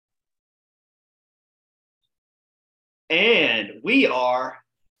And we are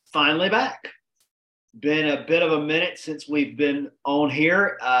finally back. Been a bit of a minute since we've been on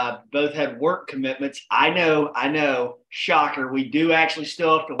here. Both had work commitments. I know. Shocker. We do actually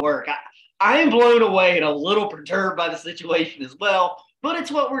still have to work. I am blown away and a little perturbed by the situation as well, but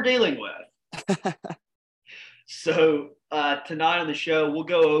it's what we're dealing with. So tonight on the show, we'll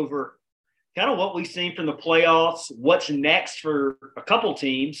go over kind of what we've seen from the playoffs, what's next for a couple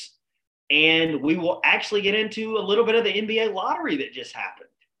teams, and we will actually get into a little bit of the NBA lottery that just happened.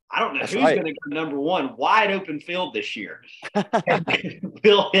 I don't know who's going to go number one. Wide open field this year.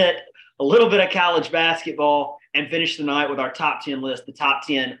 We'll hit a little bit of college basketball and finish the night with our top 10 list, the top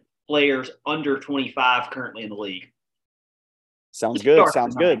 10 players under 25 currently in the league. Sounds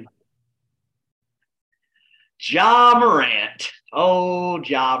good. Ja Morant. Oh,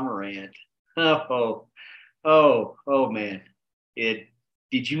 Ja Morant. Oh, man.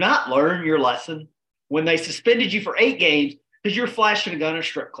 Did you not learn your lesson when they suspended you for 8 games because you were flashing a gun in a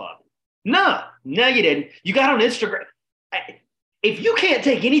strip club? No, you didn't. You got on Instagram. If you can't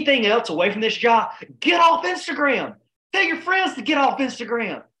take anything else away from this, Ja, get off Instagram. Tell your friends to get off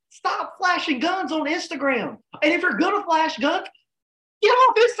Instagram. Stop flashing guns on Instagram. And if you're going to flash guns, get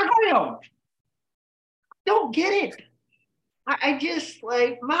off Instagram. Don't get it. I just,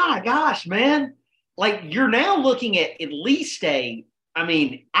 my gosh, man. You're now looking at least I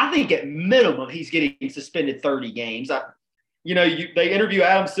think at minimum he's getting suspended 30 games. They interview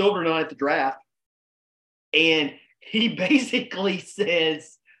Adam Silver tonight at the draft, and he basically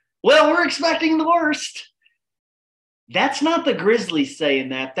says, well, we're expecting the worst. That's not the Grizzlies saying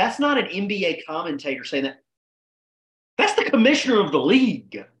that. That's not an NBA commentator saying that. That's the commissioner of the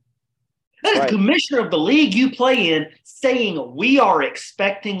league. That is the commissioner of the league you play in saying we are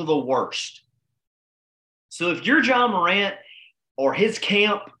expecting the worst. So if you're Ja Morant or his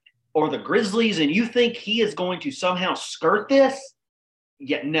camp or the Grizzlies and you think he is going to somehow skirt this,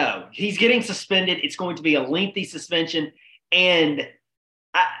 no. He's getting suspended. It's going to be a lengthy suspension. And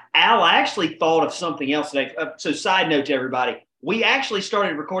Al, I actually thought of something else today. So side note to everybody, we actually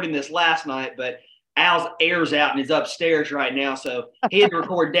started recording this last night, but Al's air's out and is upstairs right now, so he had to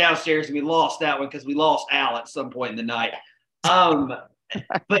record downstairs, and we lost that one because we lost Al at some point in the night. But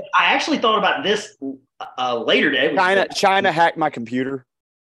I actually thought about this later today. China hacked my computer.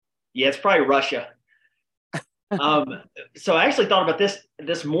 Yeah, it's probably Russia. So I actually thought about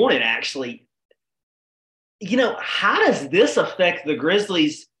this morning, actually. How does this affect the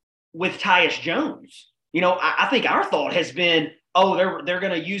Grizzlies with Tyus Jones? I think our thought has been, they're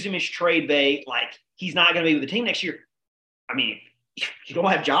going to use him as trade bait. He's not going to be with the team next year. I mean, if you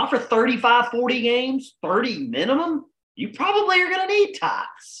don't have Ja for 35, 40 games, 30 minimum, you probably are going to need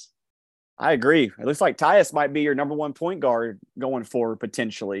Tyus. I agree. It looks like Tyus might be your number one point guard going forward,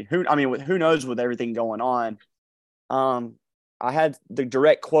 potentially. Who knows with everything going on? I had the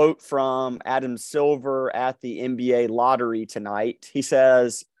direct quote from Adam Silver at the NBA lottery tonight. He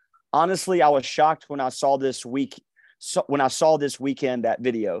says, honestly, I was shocked when I saw this weekend that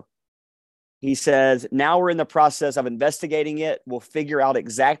video. He says, now we're in the process of investigating it. We'll figure out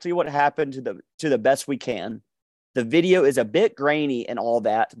exactly what happened to the best we can. The video is a bit grainy and all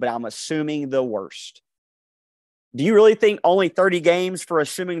that, but I'm assuming the worst. Do you really think only 30 games for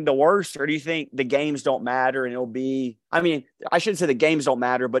assuming the worst, or do you think the games don't matter and it'll be – I shouldn't say the games don't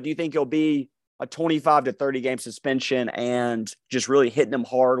matter, but do you think it'll be a 25 to 30 game suspension and just really hitting him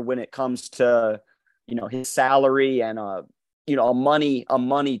hard when it comes to, his salary and a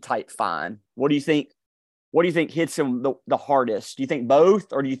money type fine? What do you think hits him the hardest? Do you think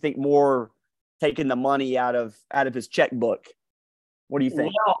both, or do you think more taking the money out of his checkbook? What do you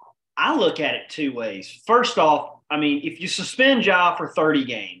think? Well, I look at it two ways. First off, if you suspend Ja for 30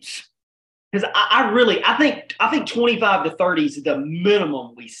 games, because I think 25 to 30 is the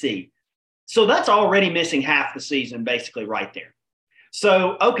minimum we see. So that's already missing half the season basically right there.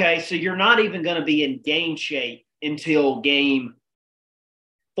 So, so you're not even going to be in game shape until game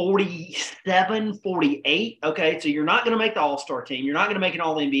 47, 48. Okay, so you're not going to make the All-Star team. You're not going to make an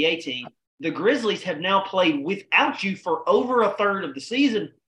All-NBA team. The Grizzlies have now played without you for over a third of the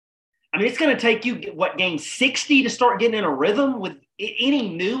season. It's going to take you, game 60 to start getting in a rhythm with any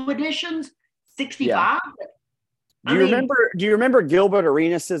new additions? 65? Yeah. Do you remember Gilbert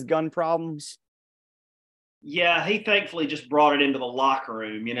Arenas' gun problems? Yeah, he thankfully just brought it into the locker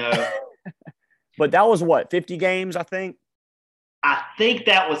room, But that was 50 games, I think? I think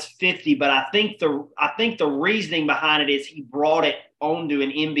that was 50, but I think the reasoning behind it is he brought it onto an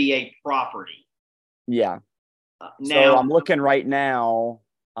NBA property. Yeah. Now so I'm looking right now.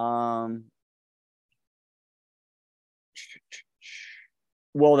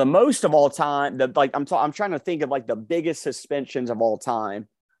 Well, the most of all time, I'm trying to think of like the biggest suspensions of all time.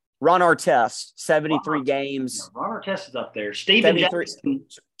 Ron Artest, 73 games. Ron Artest is up there. Steven 73, Jackson.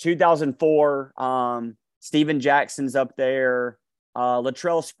 2004. Steven Jackson's up there.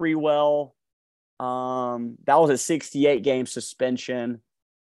 Latrell Sprewell. That was a 68 game suspension.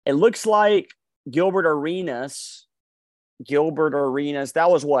 It looks like Gilbert Arenas. That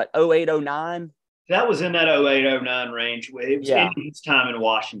was what, 08, 09? That was in that 08, 09 range. It was in his time in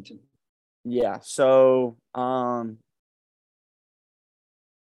Washington. Yeah. So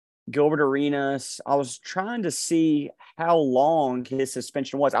Gilbert Arenas, I was trying to see how long his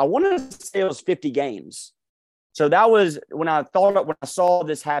suspension was. I want to say it was 50 games. So that was when I saw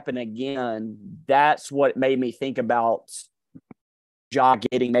this happen again, that's what made me think about Ja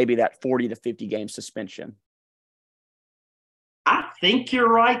getting maybe that 40 to 50 game suspension. I think you're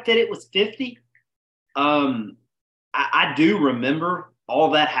right that it was 50. I do remember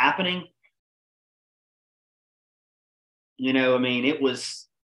all that happening. You know, I mean, it was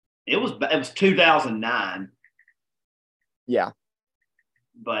 2009. Yeah.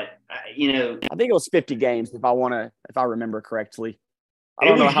 But, you know, I think it was 50 games if I remember correctly. I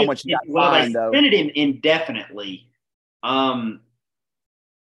don't know how much he got fined, though. They suspended him indefinitely.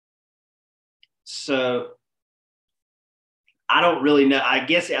 So I don't really know. I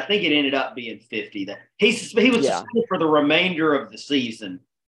think it ended up being 50. That he was suspended for the remainder of the season.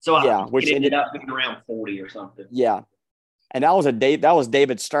 So I think it ended up being around 40 or something. Yeah. And that was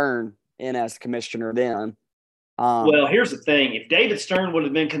David Stern in as commissioner then. Well, here's the thing. If David Stern would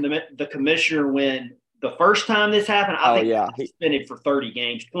have been the commissioner when the first time this happened, I think he was suspended for 30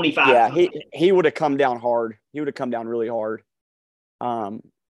 games, 25. Yeah, he would have come down hard. He would have come down really hard.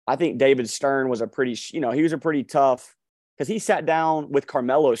 I think David Stern was he was a pretty tough, because he sat down with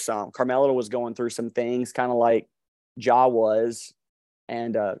Carmelo some. Carmelo was going through some things kind of like Ja was,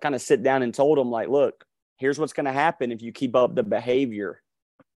 and kind of sit down and told him, like, look, here's what's going to happen if you keep up the behavior.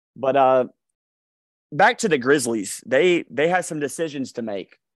 But back to the Grizzlies, they had some decisions to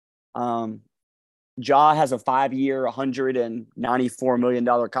make. Ja has a 5-year, $194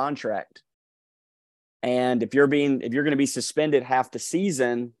 million contract. And if you're going to be suspended half the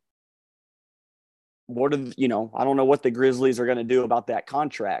season, I don't know what the Grizzlies are going to do about that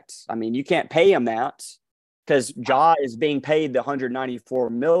contract. I mean, you can't pay him that, because Ja is being paid the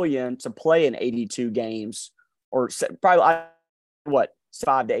 $194 million to play in 82 games, or probably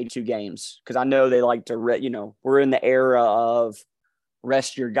 5 to 82 games. Because I know they like to, we're in the era of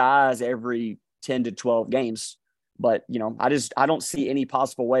rest your guys every 10 to 12 games. But, I don't see any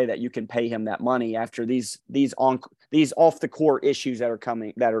possible way that you can pay him that money after these off the court issues that are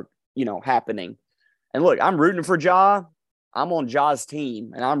happening. And look, I'm rooting for Ja. I'm on Ja's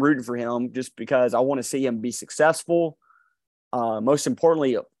team, and I'm rooting for him just because I want to see him be successful. Most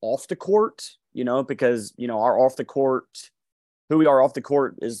importantly, off the court, because, our off the court, who we are off the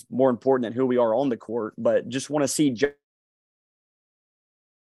court is more important than who we are on the court. But just want to see Ja.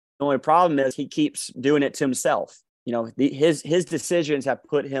 The only problem is he keeps doing it to himself. His decisions have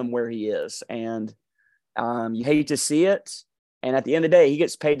put him where he is, and you hate to see it. And at the end of the day, he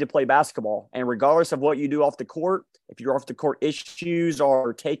gets paid to play basketball. And regardless of what you do off the court, if your off the court issues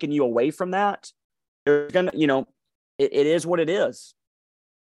are taking you away from that, they're gonna, it is what it is.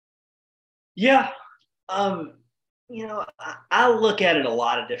 Yeah. I look at it a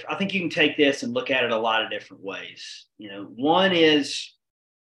lot of different. I think you can take this and look at it a lot of different ways. One is,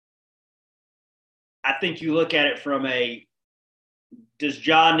 I think you look at it from does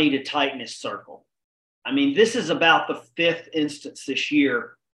Ja need to tighten his circle? I mean, this is about the 5th instance this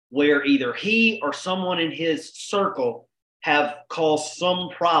year where either he or someone in his circle have caused some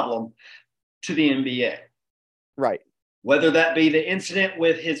problem to the NBA. Right. Whether that be the incident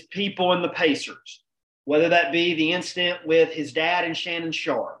with his people in the Pacers, whether that be the incident with his dad and Shannon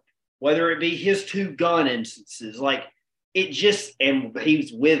Sharp, whether it be his 2 gun instances, like it just, and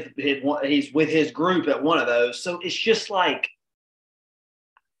he's with his group at one of those. So it's just like,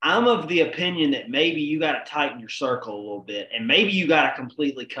 I'm of the opinion that maybe you got to tighten your circle a little bit, and maybe you got to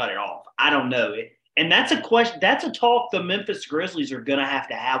completely cut it off. I don't know. And that's a question. That's a talk the Memphis Grizzlies are going to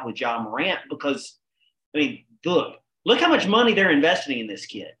have with Ja Morant, because, I mean, look how much money they're investing in this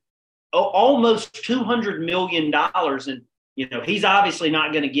kid. Almost $200 million. And, he's obviously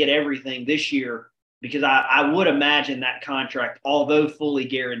not going to get everything this year, because I would imagine that contract, although fully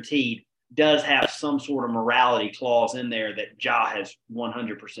guaranteed, does have some sort of morality clause in there that Ja has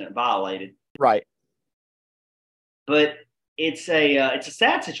 100% violated. Right. But it's a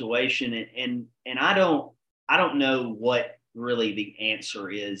sad situation, and I don't know what really the answer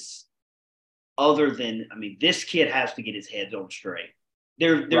is, other than, I mean, this kid has to get his head on straight.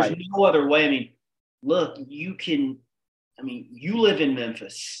 There's Right. no other way. I mean, look, you live in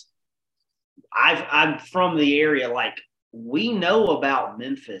Memphis. I'm from the area. Like, we know about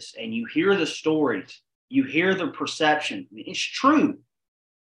Memphis, and you hear the stories, you hear the perception. I mean, it's true.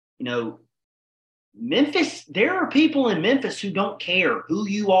 You know, Memphis, there are people in Memphis who don't care who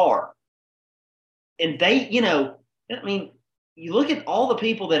you are. And they, I mean, you look at all the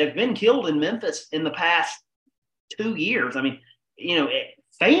people that have been killed in Memphis in the past 2 years. I mean,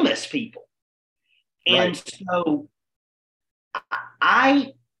 famous people. And Right. so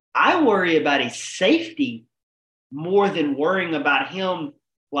I I worry about his safety more than worrying about him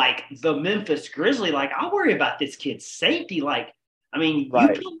like the Memphis Grizzly. Like, I worry about this kid's safety. Like, I mean, you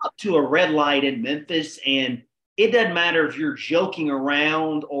Right. pull up to a red light in Memphis, and it doesn't matter if you're joking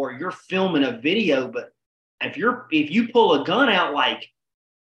around or you're filming a video, but if you pull a gun out, like,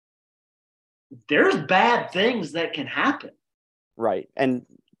 there's bad things that can happen. Right. And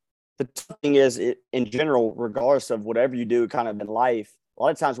the thing is, in general, regardless of whatever you do kind of in life, a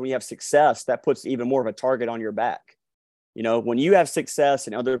lot of times when you have success, that puts even more of a target on your back. When you have success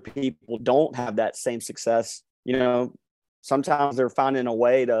and other people don't have that same success, sometimes they're finding a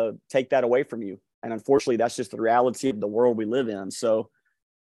way to take that away from you. And unfortunately, that's just the reality of the world we live in. So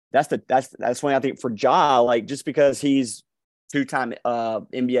that's when I think for Ja, like, just because he's two-time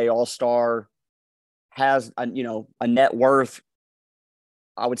NBA All-Star, has a net worth,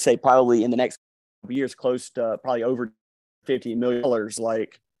 I would say probably in the next couple years close to probably over $50 million.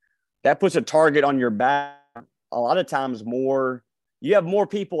 Like, that puts a target on your back. A lot of times you have more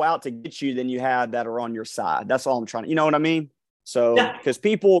people out to get you than you have that are on your side. That's all I'm trying to, you know what I mean? So, Yeah. because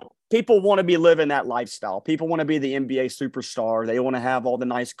people want to be living that lifestyle. People want to be the NBA superstar. They want to have all the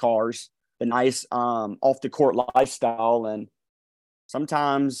nice cars, the nice off the court lifestyle. And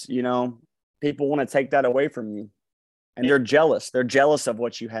sometimes, people want to take that away from you, and they're jealous. They're jealous of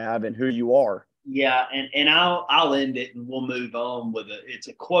what you have and who you are. Yeah, and I'll end it and we'll move on with it. It's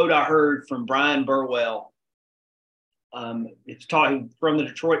a quote I heard from Brian Burwell. It's talking from the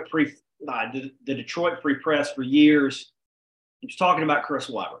Detroit Free Press for years. He was talking about Chris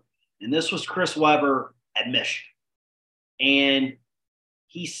Webber, and this was Chris Webber at Michigan, and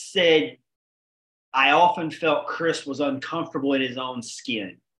he said, "I often felt Chris was uncomfortable in his own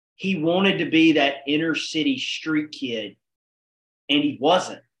skin. He wanted to be that inner city street kid, and he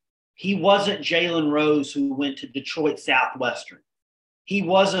wasn't. He wasn't Jalen Rose, who went to Detroit Southwestern. He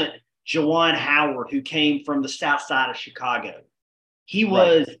wasn't Jawan Howard, who came from the south side of Chicago. He Right.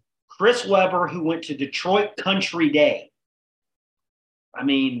 was Chris Webber, who went to Detroit Country Day. I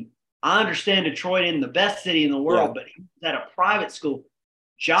mean, I understand Detroit isn't the best city in the Yeah. world, but he was at a private school.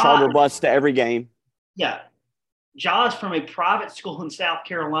 Charter Ja, bus to every game. yeah, Ja's from a private school in South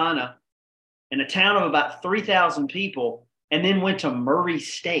Carolina in a town of about 3,000 people, and then went to Murray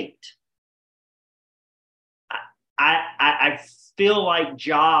State. I feel like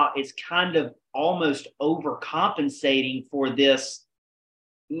Ja is kind of almost overcompensating for this,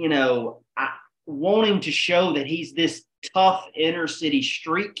 wanting to show that he's this tough inner city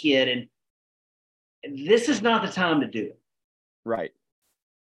street kid, and this is not the time to do it. Right.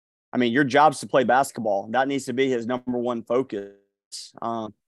 I mean, your job's to play basketball. That needs to be his number one focus.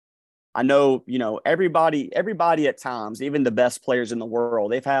 I know, everybody at times, even the best players in the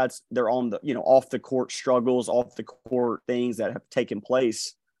world, they've had their own, off the court struggles, off the court things that have taken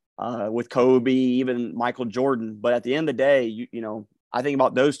place with Kobe, even Michael Jordan. But at the end of the day, I think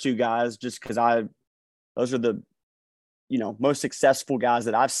about those two guys just because those are the, most successful guys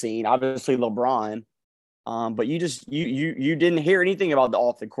that I've seen. Obviously LeBron. But you didn't hear anything about the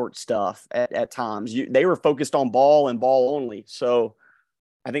off the court stuff at times. They were focused on ball and ball only. So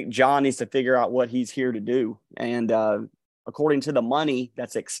I think John needs to figure out what he's here to do. And according to the money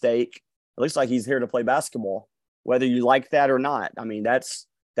that's at stake, it looks like he's here to play basketball, whether you like that or not. I mean, that's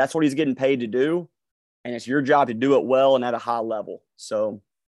what he's getting paid to do. And it's your job to do it well and at a high level. So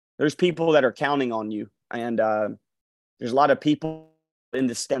there's people that are counting on you. And there's a lot of people in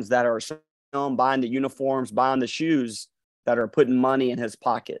the stands that are buying the uniforms, buying the shoes, that are putting money in his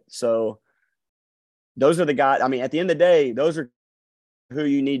pocket. So those are the guys. I mean, at the end of the day, those are who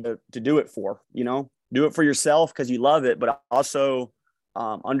you need to do it for. Do it for yourself because you love it, but also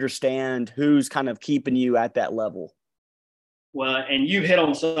understand who's kind of keeping you at that level. Well, and you hit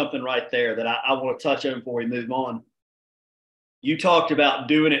on something right there that I want to touch on before we move on. You talked about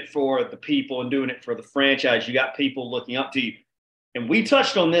doing it for the people and doing it for the franchise. You got people looking up to you. And we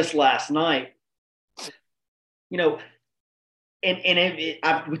touched on this last night, we touched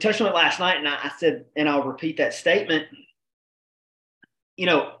on it last night, and I said, and I'll repeat that statement.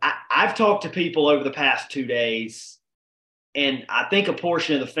 I've talked to people over the past 2 days And I think a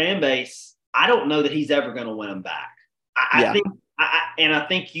portion of the fan base, I don't know that he's ever going to win them back. I think, and I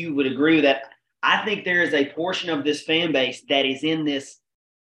think you would agree with that. I think there is a portion of this fan base that is in this.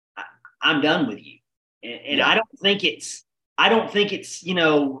 I'm done with you, and I don't think it's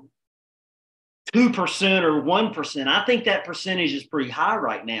 2% or 1%. I think that percentage is pretty high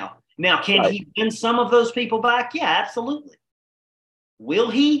right now. Now, can he win some of those people back? Yeah, absolutely. Will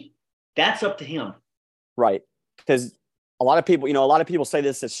he? That's up to him. Right. Because a lot of people say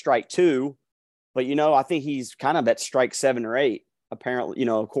this is strike 2, but, I think he's kind of at strike 7 or 8, apparently,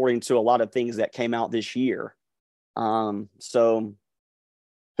 according to a lot of things that came out this year. So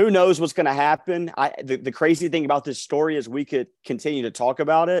who knows what's going to happen? The crazy thing about this story is we could continue to talk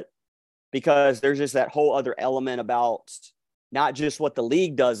about it because there's just that whole other element about not just what the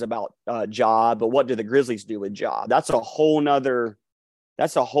league does about Ja, but what do the Grizzlies do with Ja? That's a whole nother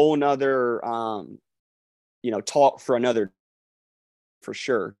talk for another, for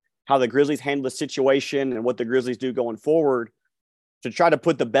sure. How the Grizzlies handle the situation and what the Grizzlies do going forward to try to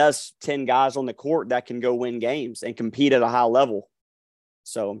put the best 10 guys on the court that can go win games and compete at a high level.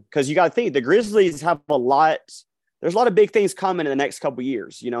 So, because you got to think the Grizzlies have there's a lot of big things coming in the next couple of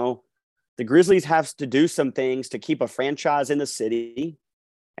years. The Grizzlies have to do some things to keep a franchise in the city,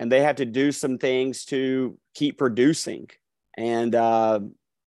 and they have to do some things to keep producing. And you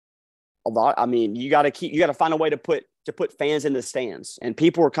got to find a way to put fans in the stands, and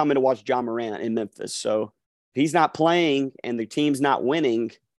people are coming to watch Ja Morant in Memphis. So if he's not playing and the team's not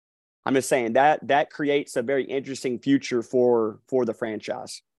winning, I'm just saying that creates a very interesting future for the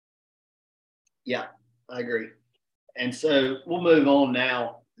franchise. Yeah, I agree. And so we'll move on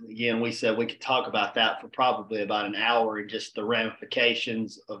now. Again, we said we could talk about that for probably about an hour and just the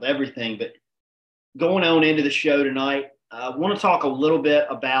ramifications of everything. But going on into the show tonight, I want to talk a little bit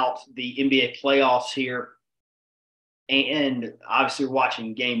about the NBA playoffs here. And obviously we're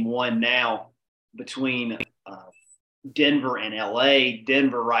watching game 1 now between Denver and LA.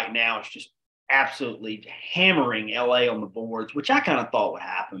 Denver right now is just absolutely hammering LA on the boards, which I kind of thought would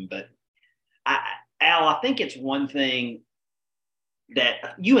happen. But Al, I think it's one thing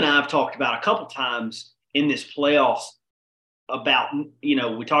that you and I have talked about a couple times in this playoffs about,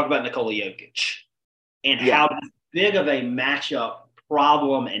 we talk about Nikola Jokic and how big of a matchup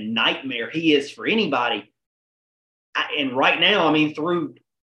problem and nightmare he is for anybody. And right now, through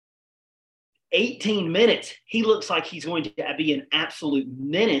 18 minutes, he looks like he's going to be an absolute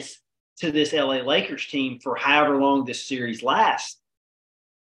menace to this LA Lakers team for however long this series lasts.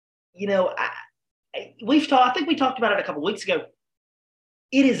 I think we talked about it a couple of weeks ago.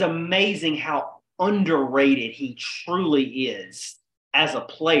 It is amazing how underrated he truly is as a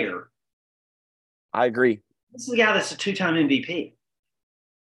player. I agree. This is a guy that's a 2-time MVP.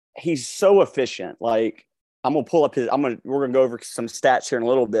 He's so efficient. Like, I'm going to pull up we're going to go over some stats here in a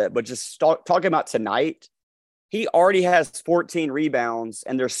little bit, but just talking about tonight, he already has 14 rebounds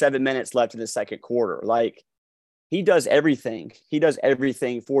and there's 7 minutes left in the second quarter. Like, he does everything. He does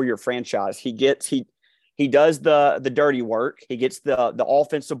everything for your franchise. He does the dirty work. He gets the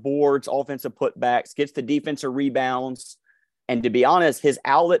offensive boards, offensive putbacks, gets the defensive rebounds. And to be honest, his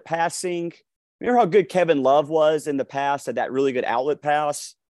outlet passing, remember how good Kevin Love was in the past at that really good outlet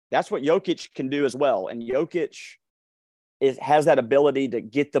pass? That's what Jokic can do as well. And Jokic has that ability to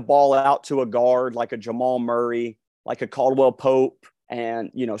get the ball out to a guard like a Jamal Murray, like a Caldwell Pope,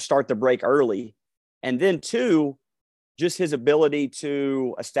 and, start the break early. And then, two, just his ability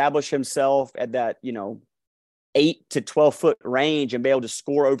to establish himself at that, 8 to 12 foot range and be able to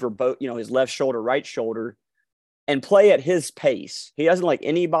score over both, his left shoulder, right shoulder, and play at his pace. He doesn't like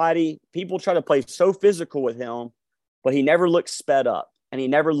anybody. People try to play so physical with him, but he never looks sped up. And he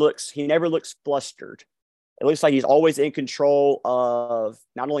never looks flustered. It looks like he's always in control of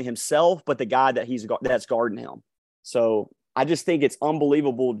not only himself, but the guy that's guarding him. So I just think it's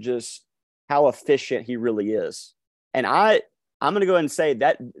unbelievable just how efficient he really is. And I'm going to go ahead and say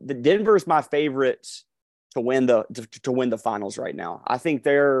that the Denver is my favorite to win the finals right now. I think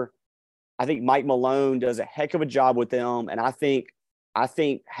Mike Malone does a heck of a job with them. And I think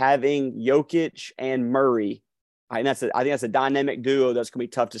having Jokic and Murray, I think that's a dynamic duo that's going to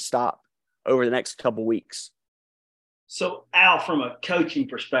be tough to stop over the next couple weeks. So, Al, from a coaching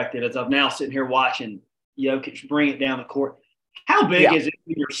perspective, as I'm now sitting here watching Jokic bring it down the court, how big is it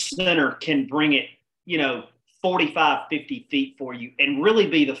when your center can bring it, 45, 50 feet for you and really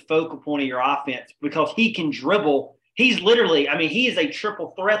be the focal point of your offense because he can dribble. He's literally, he is a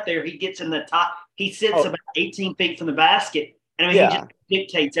triple threat there. He gets in the top. He sits about 18 feet from the basket. And he just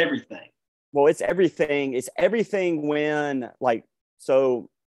dictates everything. Well, it's everything. It's everything when, so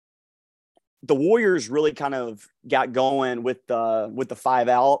the Warriors really kind of got going with the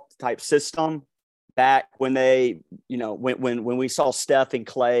 5-out type system back when they, when we saw Steph and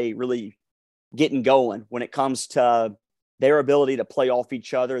Clay really getting going when it comes to their ability to play off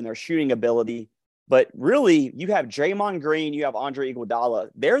each other and their shooting ability. But really, you have Draymond Green, you have Andre Iguodala.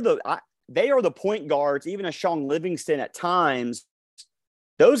 They are the point guards. Even a Sean Livingston at times,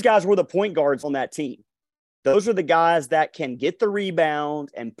 those guys were the point guards on that team. Those are the guys that can get the rebound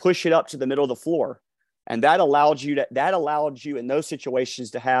and push it up to the middle of the floor. And that allowed you in those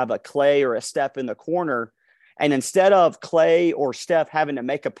situations to have a Clay or a Steph in the corner. And instead of Clay or Steph having to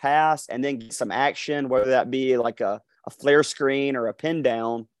make a pass and then get some action, whether that be like a flare screen or a pin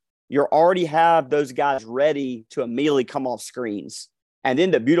down, you already have those guys ready to immediately come off screens. And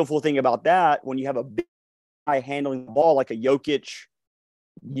then the beautiful thing about that, when you have a big guy handling the ball like a Jokic,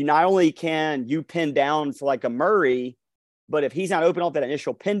 you not only can you pin down for like a Murray, but if he's not open off that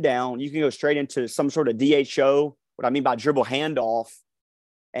initial pin down, you can go straight into some sort of DHO, what I mean by dribble handoff.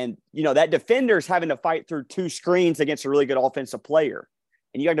 And, that defender's having to fight through two screens against a really good offensive player.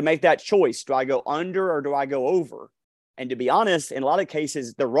 And you have to make that choice. Do I go under or do I go over? And to be honest, in a lot of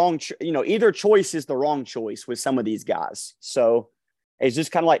cases, the wrong, either choice is the wrong choice with some of these guys. So it's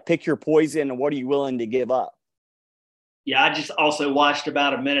just kind of like pick your poison and what are you willing to give up? Yeah, I just also watched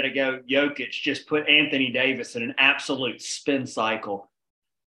about a minute ago, Jokic just put Anthony Davis in an absolute spin cycle.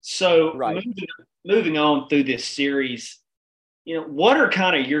 So right. moving on through this series, what are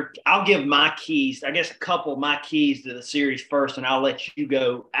kind of I'll give my keys, I guess a couple of my keys to the series first, and I'll let you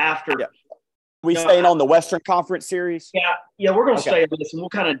go after. Yeah. We staying on the Western Conference series? Yeah, we're going to stay on this, and we'll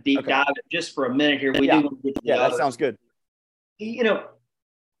kind of deep dive it just for a minute here. We do want to get to the that sounds good.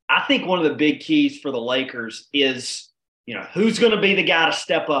 I think one of the big keys for the Lakers is, who's going to be the guy to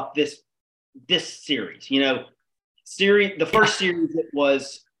step up this series? The first series it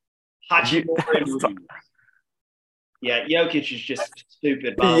was Hachimura and Reeves. Yeah, Jokic is just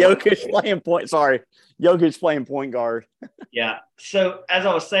stupid. Jokic playing point guard. Yeah. So as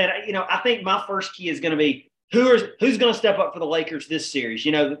I was saying, I think my first key is going to be who's going to step up for the Lakers this series.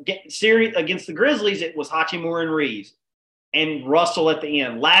 Series against the Grizzlies, it was Hachimura and Reeves and Russell at the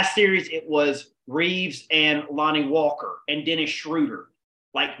end. Last series, it was Reeves and Lonnie Walker and Dennis Schroeder.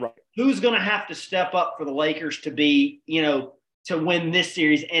 Who's going to have to step up for the Lakers to be, to win this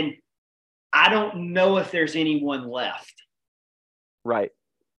series? And I don't know if there's anyone left. Right.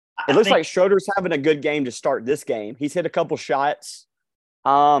 It looks like Schroeder's having a good game to start this game. He's hit a couple shots.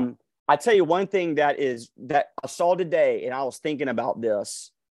 I tell you one thing that I saw today, and I was thinking about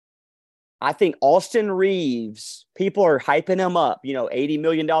this. I think Austin Reeves, people are hyping him up, $80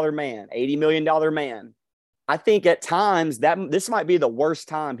 million man, $80 million man. I think at times this might be the worst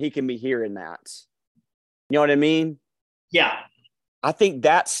time he can be hearing that. You know what I mean? Yeah. I think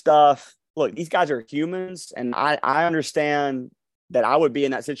that stuff, look, these guys are humans, and I understand that I would be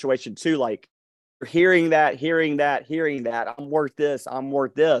in that situation too. Like hearing that, I'm worth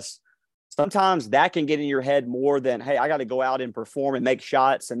this. Sometimes that can get in your head more than, hey, I got to go out and perform and make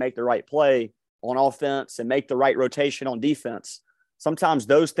shots and make the right play on offense and make the right rotation on defense. Sometimes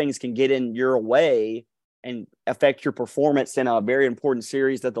those things can get in your way and affect your performance in a very important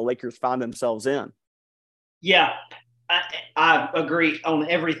series that the Lakers find themselves in. Yeah, I agree on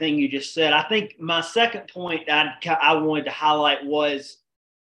everything you just said. I think my second point I wanted to highlight was,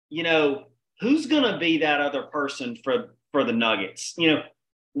 who's going to be that other person for the Nuggets?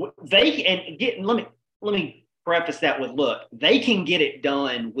 They and get let me preface that with, look, they can get it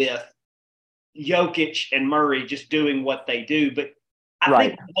done with Jokic and Murray just doing what they do, but I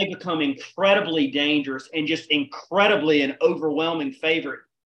think they become incredibly dangerous and just incredibly an overwhelming favorite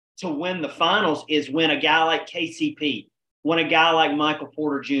to win the finals is when a guy like KCP, when a guy like Michael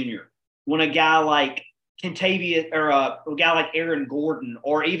Porter Jr., when a guy like Kentavious or a guy like Aaron Gordon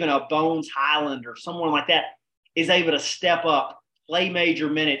or even a Bones Highland or someone like that is able to step up, play major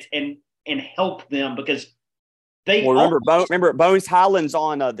minutes and help them because they remember Bones Highland's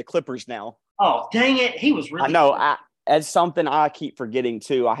on the Clippers now. Oh, dang it. He was really I know. That's something I keep forgetting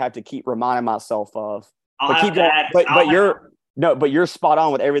too. I have to keep reminding myself of. But you're spot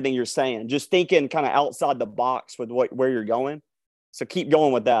on with everything you're saying. Just thinking kind of outside the box with where you're going. So keep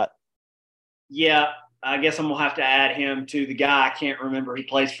going with that. Yeah, I guess I'm gonna have to add him to the guy. I can't remember. He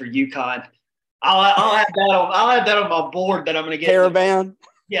plays for UConn. I'll have that on my board that I'm going to get. Caravan?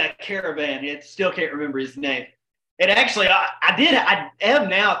 Yeah, Caravan. It still can't remember his name. And actually, I am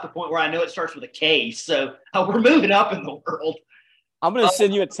now at the point where I know it starts with a K. So we're moving up in the world. I'm going to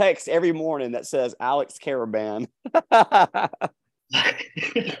send you a text every morning that says Alex Caravan.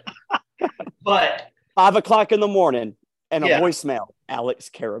 But 5 o'clock in the morning and a voicemail, Alex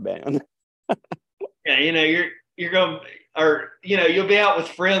Caravan. Yeah, you're going, or you'll be out with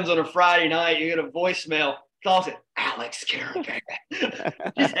friends on a Friday night. You get a voicemail. Calls it Alex Carrigan.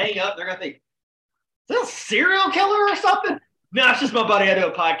 Just hang up. They're gonna think, is that a serial killer or something? No, it's just my buddy I do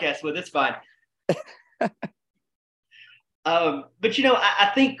a podcast with. It's fine. But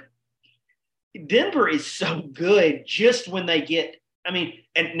I think Denver is so good just when they get. I mean,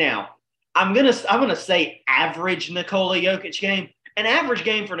 and now I'm gonna say average Nikola Jokic game. An average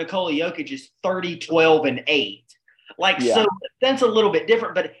game for Nikola Jokic is 30, 12, and 8. So that's a little bit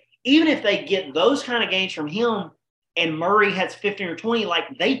different. But even if they get those kind of games from him and Murray has 15 or 20,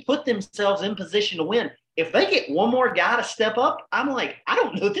 they put themselves in position to win. If they get one more guy to step up, I'm like, I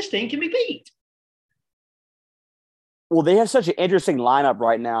don't know if this team can be beat. Well, they have such an interesting lineup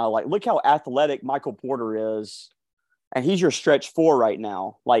right now. Look how athletic Michael Porter is. And he's your stretch 4 right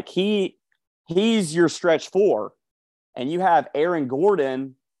now. He's your stretch 4. And you have Aaron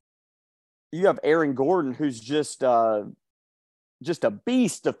Gordon. You have Aaron Gordon, who's just a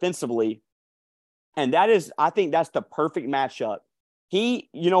beast defensively. And I think that's the perfect matchup. You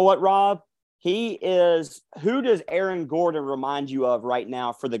know what, Rob? Who does Aaron Gordon remind you of right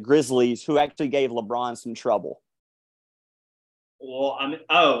now for the Grizzlies, who actually gave LeBron some trouble? Well,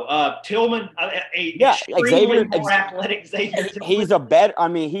 Tillman. Xavier, more athletic Xavier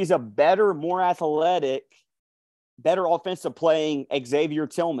Tillman. He's a better, more athletic, better offensive playing Xavier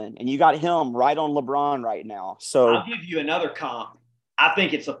Tillman, and you got him right on LeBron right now. So I'll give you another comp. I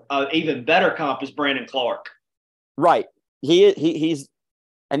think it's a even better comp is Brandon Clark. Right. He's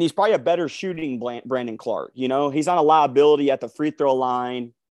probably a better shooting Brandon Clark. He's not a liability at the free throw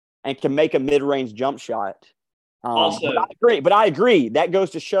line and can make a mid-range jump shot. But I agree. That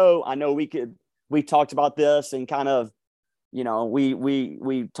goes to show. I know we talked about this and kind of,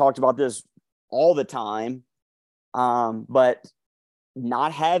 we talked about this all the time. But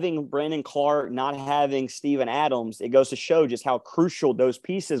not having Brandon Clark, not having Steven Adams, it goes to show just how crucial those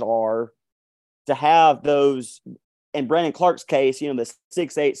pieces are to have those. In Brandon Clark's case, the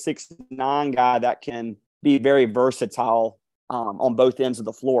 6'8", 6'9" guy that can be very versatile on both ends of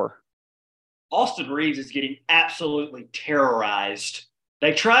the floor. Austin Reeves is getting absolutely terrorized.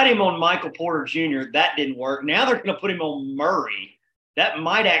 They tried him on Michael Porter Jr. That didn't work. Now they're going to put him on Murray. That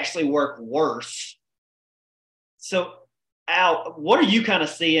might actually work worse. So, Al, what are you kind of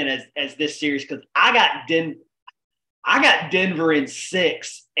seeing as this series? Because I got Denver in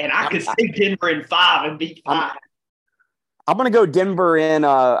 6, and I could see Denver in 5 and beat 5. I'm going to go Denver in.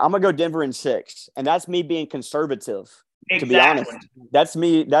 I'm going to go Denver in 6, and that's me being conservative. Exactly. To be honest, that's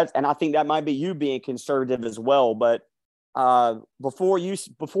me. And I think that might be you being conservative as well. But before you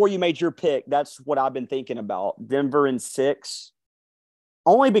made your pick, that's what I've been thinking about. Denver in 6,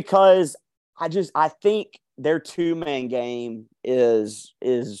 only because I think their 2-man game is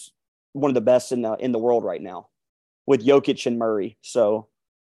one of the best in the world right now with Jokic and Murray. So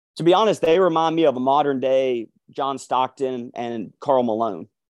to be honest, they remind me of a modern day John Stockton and Karl Malone.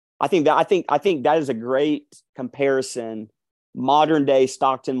 I think that is a great comparison. Modern day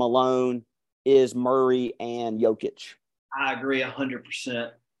Stockton Malone is Murray and Jokic. I agree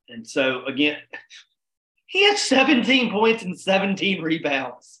 100%. And so again, he had 17 points and 17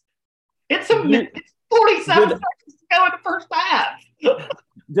 rebounds. It's 47 seconds to go in the first half.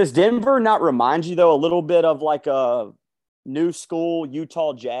 Does Denver not remind you, though, a little bit of like a new school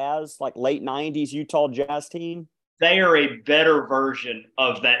Utah Jazz, like late 90s Utah Jazz team? They are a better version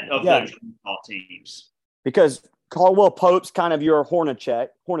of those Utah teams. Because Caldwell Pope's kind of your Hornacek.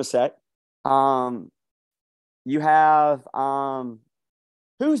 You have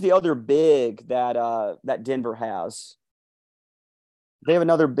who's the other big that Denver has? They have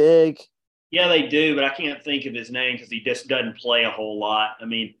another big. Yeah, they do, but I can't think of his name because he just doesn't play a whole lot. I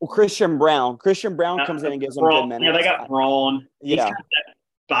mean, Christian Brown. Christian Brown comes in and gives them good minutes. Yeah, they got Braun. He's got that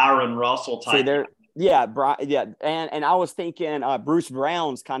Byron Russell type. And I was thinking Bruce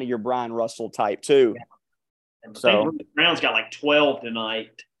Brown's kind of your Brian Russell type too. Yeah. So Bruce Brown's got like 12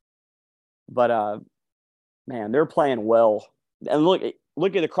 tonight. But man, they're playing well. And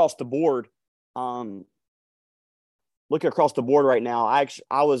look at across the board. Look across the board right now.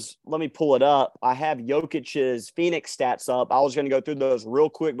 Let me pull it up. I have Jokic's Phoenix stats up. I was going to go through those real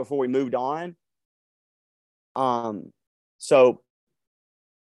quick before we moved on. So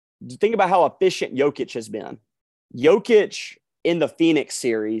think about how efficient Jokic has been. Jokic in the Phoenix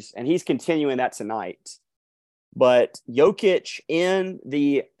series, and he's continuing that tonight. But Jokic in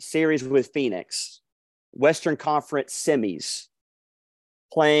the series with Phoenix, Western Conference semis,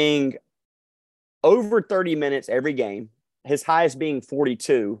 playing over 30 minutes every game, his highest being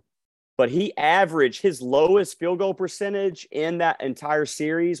 42, but he averaged his lowest field goal percentage in that entire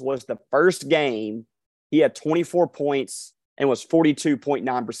series was the first game. He had 24 points and was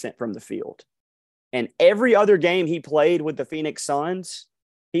 42.9% from the field. And every other game he played with the Phoenix Suns,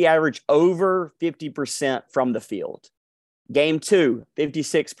 he averaged over 50% from the field. Game 2,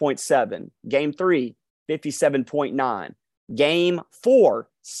 56.7. Game 3, 57.9. Game 4,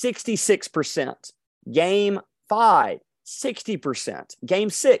 66%. Game 5, 60%.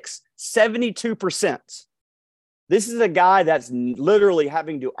 Game 6, 72%. This is a guy that's literally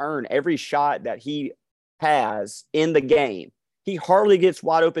having to earn every shot that he has in the game. He hardly gets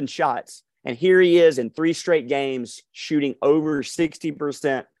wide open shots. And here he is in 3 straight games shooting over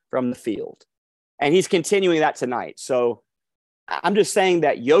 60% from the field. And he's continuing that tonight. So I'm just saying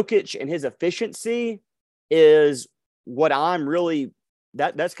that Jokic and his efficiency is what I'm really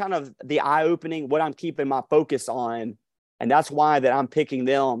that's kind of the eye-opening, what I'm keeping my focus on. And that's why that I'm picking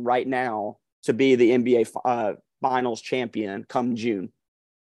them right now to be the NBA Finals champion come June.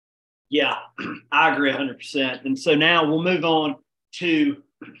 Yeah, I agree 100%. And so now we'll move on to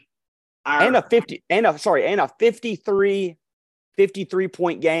a 53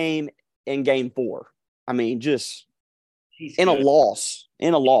 point game in game 4. I mean, just in a loss.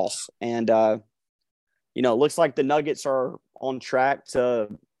 And it looks like the Nuggets are on track to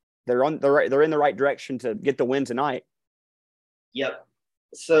they're in the right direction to get the win tonight. Yep.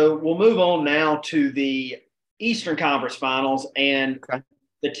 So we'll move on now to the Eastern Conference Finals, and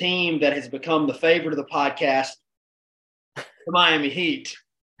the team that has become the favorite of the podcast, the Miami Heat.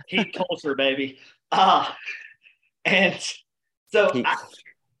 Heat culture, baby. And so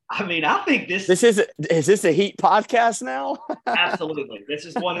I think this is this a Heat podcast now? Absolutely. This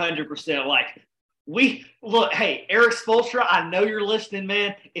is 100% like hey, Eric Spoelstra, I know you're listening,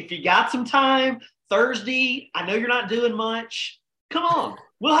 man. If you got some time Thursday, I know you're not doing much. Come on,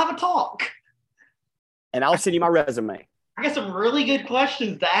 we'll have a talk. And I'll send you my resume. I got some really good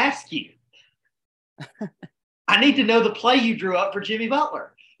questions to ask you. I need to know the play you drew up for Jimmy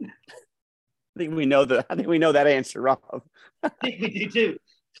Butler. I think we know that answer, Rob. I think we do too.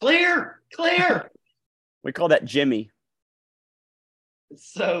 Clear. We call that Jimmy.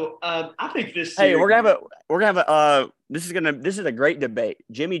 So I think this. Hey, we're gonna have a. This is a great debate.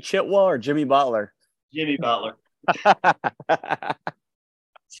 Jimmy Chitwell or Jimmy Butler? Jimmy Butler.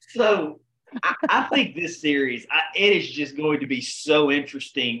 So I think this series, it is just going to be so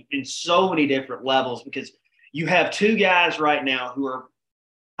interesting in so many different levels, because you have 2 guys right now who are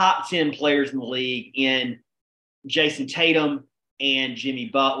top 10 players in the league in Jason Tatum and Jimmy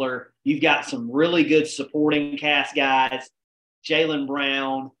Butler. You've got some really good supporting cast guys, Jaylen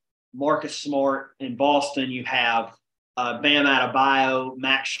Brown, Marcus Smart. In Boston, you have Bam Adebayo,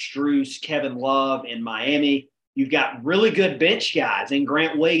 Max Strus, Kevin Love in Miami. You've got really good bench guys in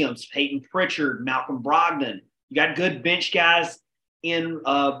Grant Williams, Peyton Pritchard, Malcolm Brogdon. You got good bench guys in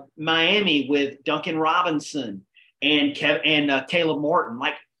Miami with Duncan Robinson and Caleb Martin.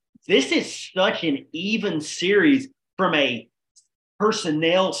 Like, this is such an even series from a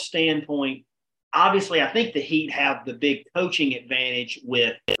personnel standpoint. Obviously, I think the Heat have the big coaching advantage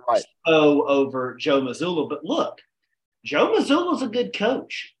with over Joe Mazzulla. But look, Joe Mazzulla's a good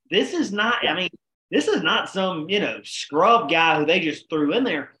coach. This is not, this is not some, scrub guy who they just threw in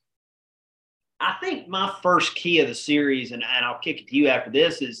there. I think my first key of the series, and I'll kick it to you after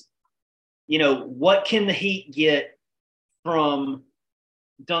this, is, what can the Heat get from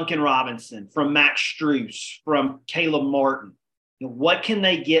Duncan Robinson, from Max Strus, from Caleb Martin? What can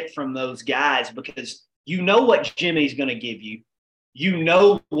they get from those guys? Because you know what Jimmy's going to give you. You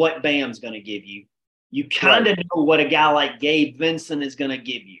know what Bam's going to give you. You kind of know what a guy like Gabe Vincent is going to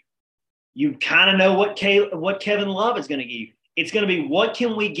give you. You kind of know what Kevin Love is going to give you. It's going to be, what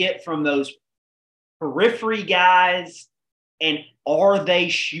can we get from those periphery guys, and are they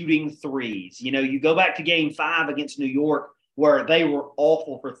shooting threes? You go back to game 5 against New York, where they were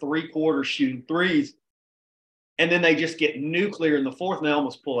awful for 3 quarters shooting threes, and then they just get nuclear in the 4th and they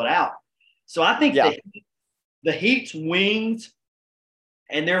almost pull it out. So I think the Heat's wings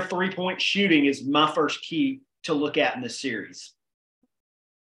and their 3-point shooting is my first key to look at in this series.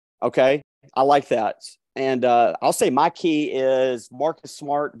 Okay, I like that. And I'll say my key is Marcus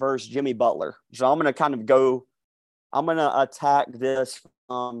Smart versus Jimmy Butler. So I'm going to attack this if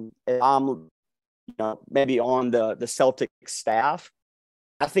I'm maybe on the Celtics staff.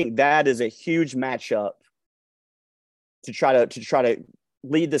 I think that is a huge matchup to try to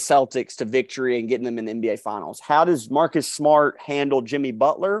lead the Celtics to victory and getting them in the NBA Finals. How does Marcus Smart handle Jimmy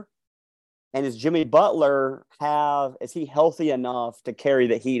Butler? And is Jimmy Butler is he healthy enough to carry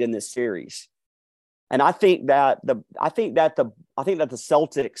the Heat in this series? And I think that the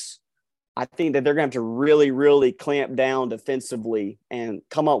Celtics I think that they're going to have to really, really clamp down defensively and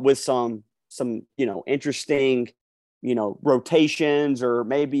come up with some interesting, rotations, or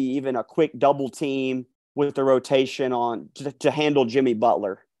maybe even a quick double team with the rotation on to handle Jimmy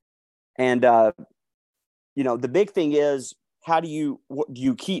Butler. And, the big thing is, do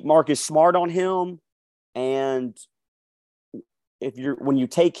you keep Marcus Smart on him? And when you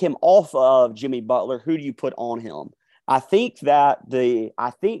take him off of Jimmy Butler, who do you put on him? I think that the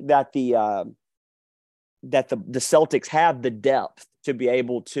Celtics have the depth to be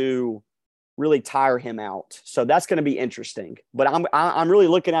able to really tire him out. So that's going to be interesting. But I'm really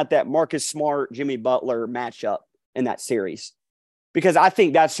looking at that Marcus Smart, Jimmy Butler matchup in that series, because I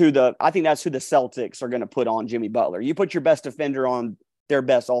think that's who the Celtics are going to put on Jimmy Butler. You put your best defender on their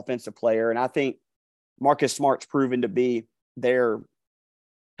best offensive player, and I think Marcus Smart's proven to be their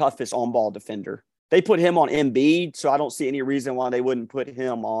toughest on-ball defender. They put him on Embiid, so I don't see any reason why they wouldn't put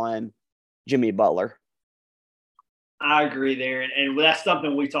him on Jimmy Butler. I agree there. And that's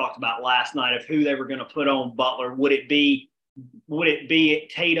something we talked about last night of who they were going to put on Butler. Would it be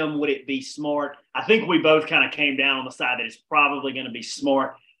Tatum? Would it be Smart? I think we both kind of came down on the side that it's probably going to be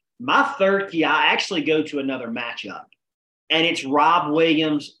Smart. My third key, I actually go to another matchup, and it's Rob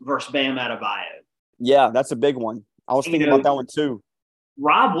Williams versus Bam Adebayo. Yeah, that's a big one. I was thinking about that one too.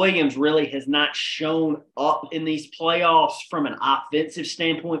 Rob Williams really has not shown up in these playoffs from an offensive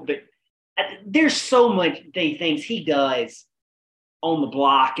standpoint, but there's so much things he does on the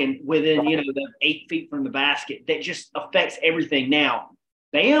block and within, the 8 feet from the basket that just affects everything. Now,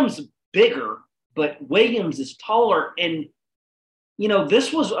 Bam's bigger, but Williams is taller. And,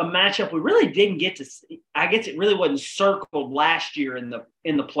 this was a matchup we really didn't get to see. I guess it really wasn't circled last year in the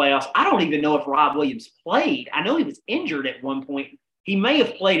playoffs. I don't even know if Rob Williams played. I know he was injured at one point. He may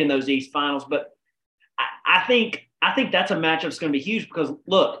have played in those East Finals, but I think that's a matchup that's going to be huge because,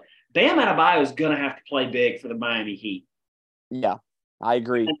 look, Bam Adebayo is going to have to play big for the Miami Heat. Yeah, I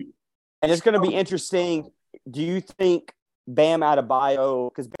agree. And it's going to be interesting. Do you think Bam Adebayo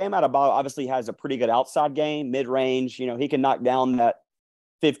 – because Bam Adebayo obviously has a pretty good outside game, mid-range. He can knock down that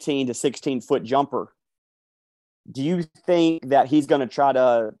 15 to 16-foot jumper. Do you think that he's going to try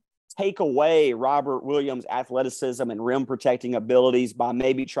to take away Robert Williams' athleticism and rim protecting abilities by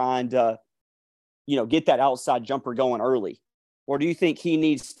maybe trying to, get that outside jumper going early? Or do you think he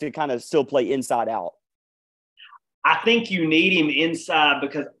needs to kind of still play inside out? I think you need him inside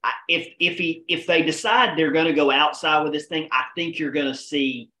because if they decide they're going to go outside with this thing, I think you're going to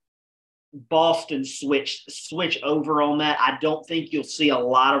see Boston switch over on that. I don't think you'll see a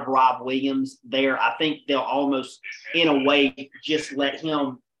lot of Rob Williams there. I think they'll almost, in a way, just let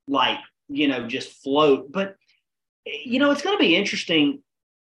him just float. But, it's going to be interesting.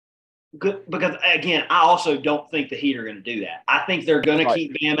 Good, because, again, I also don't think the Heat are going to do that. I think they're going to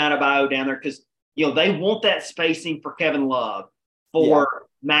keep Bam Adebayo down there because, they want that spacing for Kevin Love, for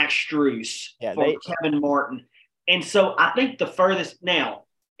Max Strus, for Kevin Martin. And so I think the furthest – now,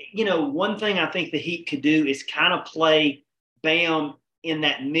 one thing I think the Heat could do is kind of play Bam in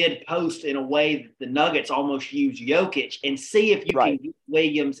that mid-post in a way that the Nuggets almost use Jokic and see if you can get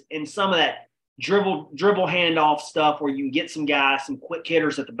Williams in some of that dribble handoff stuff where you can get some guys, some quick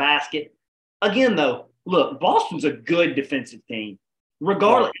hitters at the basket. Again, though, look, Boston's a good defensive team.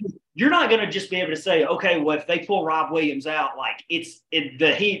 Regardless, you're not going to just be able to say, okay, well, if they pull Rob Williams out,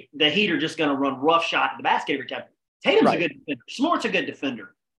 the Heat are just going to run rough shot at the basket every time. Tatum's a good defender. Smart's a good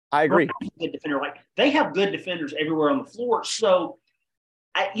defender. I agree. A good defender. They have good defenders everywhere on the floor. So,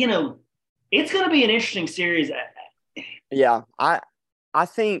 it's going to be an interesting series. Yeah, I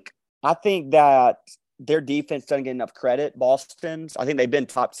think that their defense doesn't get enough credit. Boston's, I think they've been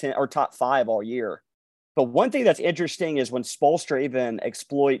top 10 or top 5 all year. But one thing that's interesting is when Spoelstra even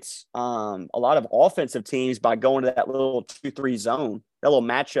exploits a lot of offensive teams by going to that little 2-3 zone, that little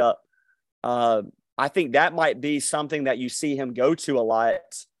matchup. I think that might be something that you see him go to a lot,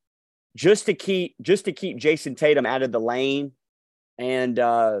 just to keep Jason Tatum out of the lane and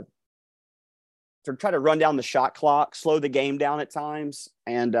to try to run down the shot clock, slow the game down at times.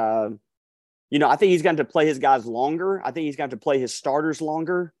 And, I think he's going to play his guys longer. I think he's going to play his starters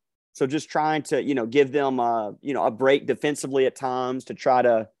longer. So just trying to, give them, a break defensively at times to try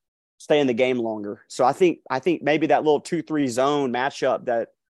to stay in the game longer. So I think maybe that little 2-3 zone matchup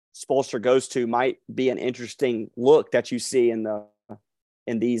that Spoelstra goes to might be an interesting look that you see in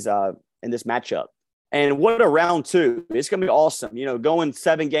this matchup. And what a round 2. It's going to be awesome. Going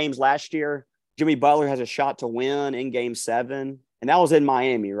 7 games last year, Jimmy Butler has a shot to win in game 7. And that was in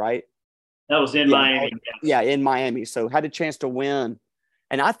Miami, right? That was in Miami. Yeah, in Miami. So had a chance to win.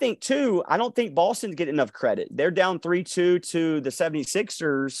 And I think, too, I don't think Boston's getting enough credit. They're down 3-2 to the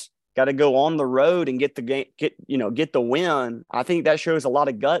 76ers got to go on the road and get the game, get the win. I think that shows a lot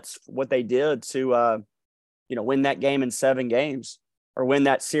of guts what they did to, win that game in 7 games or win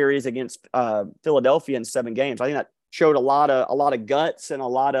that series against Philadelphia in 7 games. I think that showed a lot of guts and a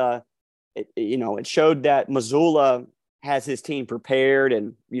lot of, it showed that Missoula has his team prepared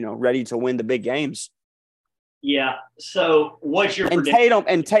and, ready to win the big games. Yeah. So what's your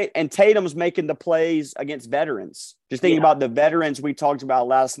prediction? Tatum's making the plays against veterans. Just thinking about the veterans we talked about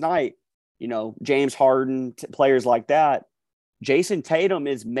last night, James Harden, players like that. Jason Tatum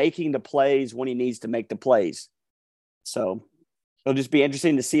is making the plays when he needs to make the plays. So it'll just be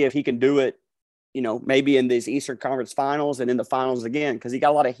interesting to see if he can do it, maybe in these Eastern Conference Finals and in the finals again, because he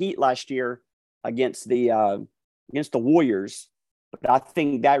got a lot of heat last year against the Warriors. But I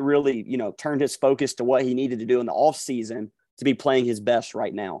think that really, turned his focus to what he needed to do in the offseason to be playing his best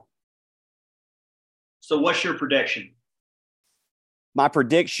right now. So what's your prediction? My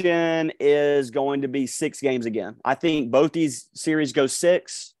prediction is going to be 6 games again. I think both these series go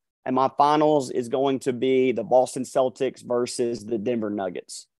 6, and my finals is going to be the Boston Celtics versus the Denver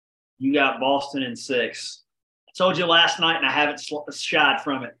Nuggets. You got Boston in 6. I told you last night, and I haven't shied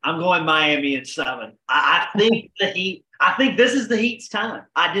from it. I'm going Miami in 7. I think the Heat. I think this is the Heat's time.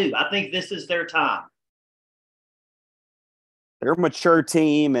 I do. I think this is their time. They're a mature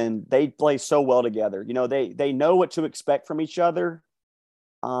team, and they play so well together. They know what to expect from each other.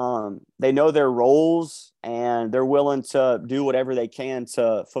 They know their roles, and they're willing to do whatever they can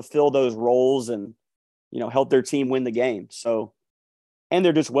to fulfill those roles and, help their team win the game. So, and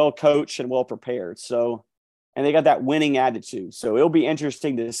they're just well coached and well prepared. So, and they got that winning attitude. So it'll be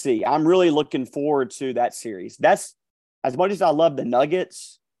interesting to see. I'm really looking forward to that series. That's as much as I love the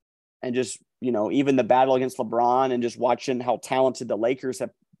Nuggets and just, even the battle against LeBron and just watching how talented the Lakers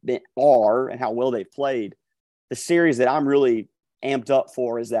are and how well they've played. The series that I'm really amped up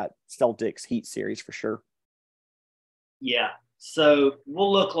for is that Celtics Heat series for sure. Yeah. So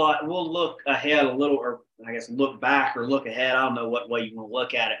we'll look ahead a little, or I guess look back or look ahead. I don't know what way you want to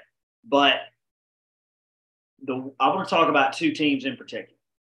look at it, but I want to talk about 2 teams in particular.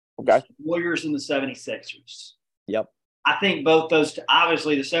 Okay. The Warriors and the 76ers. Yep. I think both those,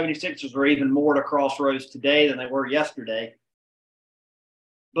 obviously the 76ers are even more at a crossroads today than they were yesterday.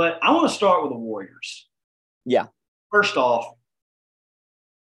 But I want to start with the Warriors. Yeah. First off,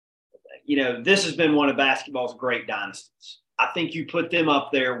 this has been one of basketball's great dynasties. I think you put them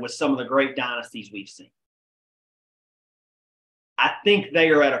up there with some of the great dynasties we've seen. I think they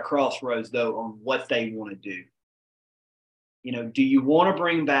are at a crossroads, though, on what they want to do. Do you want to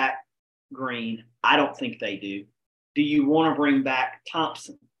bring back Green? I don't think they do. Do you want to bring back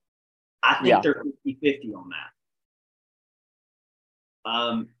Thompson? I think they're 50-50 on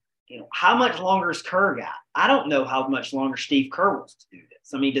that. How much longer has Kerr got? I don't know how much longer Steve Kerr wants to do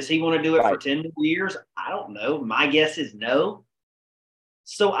this. I mean, does he want to do it for 10 more years? I don't know. My guess is no.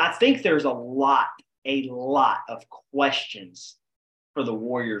 So I think there's a lot of questions for the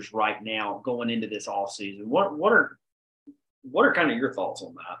Warriors right now going into this offseason. What are kind of your thoughts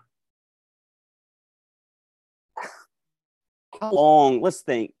on that? How long? Let's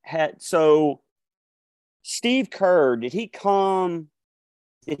think. So Steve Kerr, did he come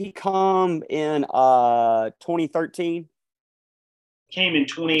in 2013? Came in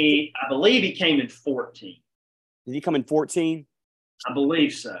 20, I believe he came in 14. Did he come in 14? I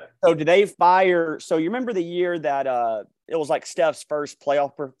believe so. So did they fire? So you remember the year that it was like Steph's first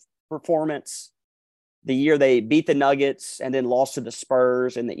playoff performance? The year they beat the Nuggets and then lost to the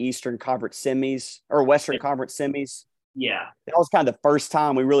Spurs in the Eastern Conference semis or Western Conference semis? Yeah. That was kind of the first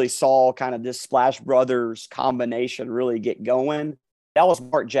time we really saw kind of this Splash Brothers combination really get going. That was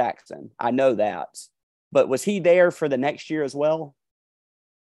Mark Jackson. I know that. But was he there for the next year as well?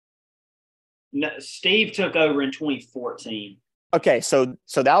 No, Steve took over in 2014. Okay, so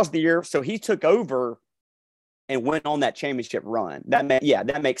that was the year. So he took over and went on that championship run. That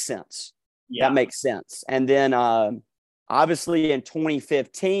makes sense. Yeah. That makes sense. And then obviously in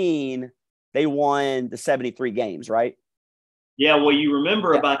 2015, they won the 73 games, right? Yeah, well, you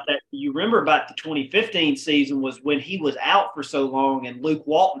remember about that. You remember about the 2015 season was when he was out for so long and Luke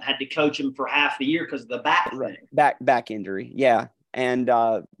Walton had to coach him for half the year because of the back thing. Back injury, yeah. And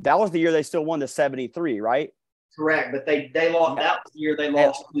that was the year they still won the 73, right? Correct, but they lost. That was the year they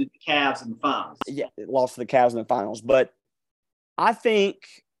lost to the Cavs in the finals. Yeah, lost to the Cavs in the finals. But I think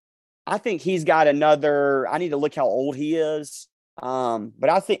he's got another. I need to look how old he is. But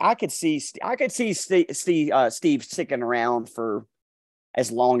I think I could see Steve sticking around for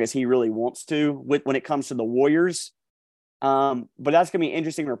as long as he really wants to when it comes to the Warriors. But that's gonna be an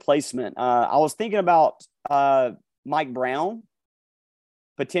interesting replacement. I was thinking about Mike Brown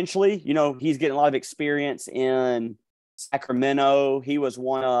potentially, he's getting a lot of experience in Sacramento. He was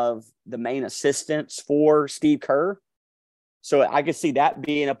one of the main assistants for Steve Kerr. So I could see that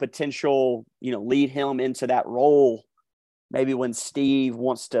being a potential, lead him into that role, maybe when Steve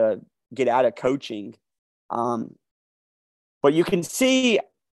wants to get out of coaching. But you can see,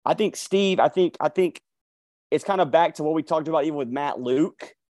 I think Steve, I think it's kind of back to what we talked about even with Matt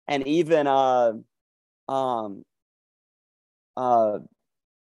Luke and even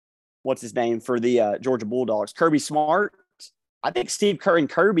what's his name for the Georgia Bulldogs, Kirby Smart. I think Steve Kerr and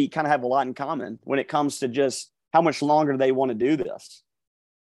Kirby kind of have a lot in common when it comes to just how much longer do they want to do this.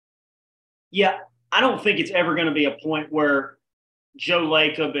 Yeah, I don't think it's ever going to be a point where Joe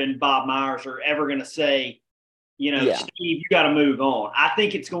Lacob and Bob Myers are ever going to say, Steve, you got to move on. I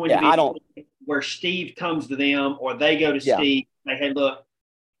think it's going to be a point where Steve comes to them or they go to Steve and say, hey, look,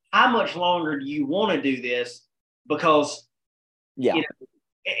 how much longer do you want to do this? Because,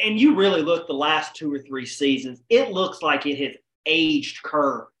 and you really look the last 2 or 3 seasons, it looks like it has aged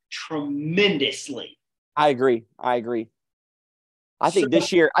Kerr tremendously. I agree. I think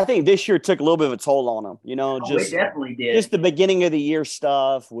this year took a little bit of a toll on him, it definitely did. Just the beginning of the year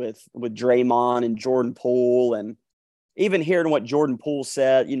stuff with Draymond and Jordan Poole, and even hearing what Jordan Poole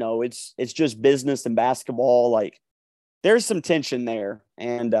said, it's just business and basketball. Like there's some tension there.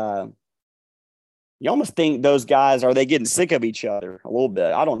 And you almost think those guys, are they getting sick of each other a little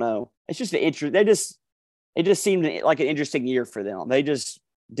bit? I don't know. It's just it just seemed like an interesting year for them. They just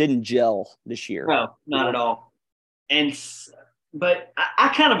didn't gel this year. No, not at all. But I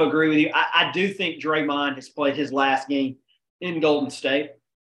kind of agree with you. I do think Draymond has played his last game in Golden State.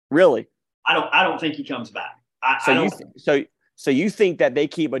 Really? I don't think he comes back. So you think that they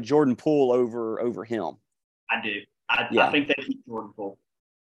keep a Jordan Poole over him? I do. I think they keep Jordan Poole.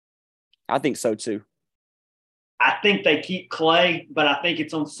 I think so too. I think they keep Clay, but I think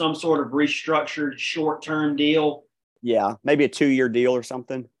it's on some sort of restructured short-term deal. Yeah, maybe a 2-year deal or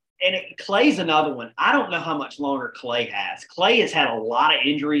something. And Clay's another one. I don't know how much longer Clay has. Clay has had a lot of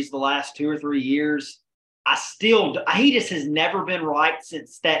injuries the last 2 or 3 years. He just has never been right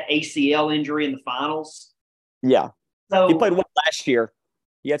since that ACL injury in the finals. Yeah. So he played well last year.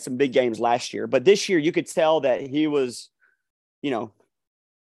 He had some big games last year, but this year you could tell that he was,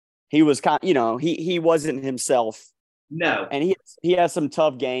 he wasn't himself. No. And he has some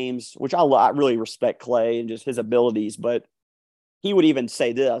tough games, which I really respect Clay and just his abilities, but he would even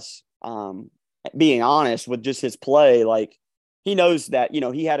say this, being honest with just his play, like he knows that,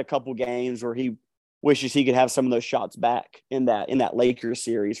 he had a couple games where he wishes he could have some of those shots back in that Lakers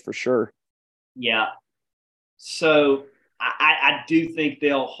series for sure. Yeah. So I do think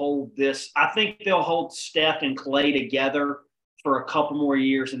they'll hold this. I think they'll hold Steph and Clay together for a couple more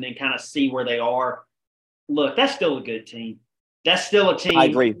years and then kind of see where they are. Look, that's still a good team. That's still a team. I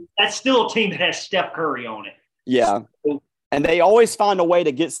agree. That's still a team that has Steph Curry on it. Yeah. So, and they always find a way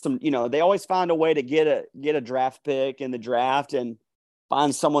to get some, they always find a way to get a draft pick in the draft and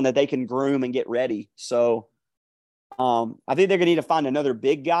find someone that they can groom and get ready. So I think they're going to need to find another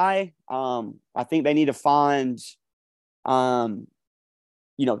big guy. I think they need to find, they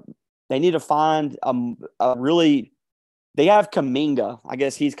need to find a really, they have Kuminga. I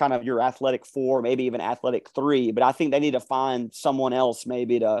guess he's kind of your athletic 4, maybe even athletic 3, but I think they need to find someone else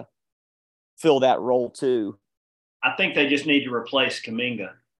maybe to fill that role too. I think they just need to replace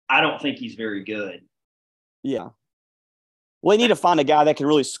Kuminga. I don't think he's very good. Yeah. Well, they need to find a guy that can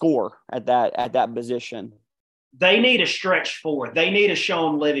really score at that position. They need a stretch 4. They need a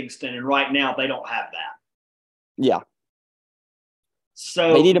Sean Livingston, and right now they don't have that. Yeah.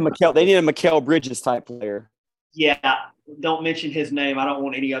 So they need a Mikal Bridges type player. Yeah. Don't mention his name. I don't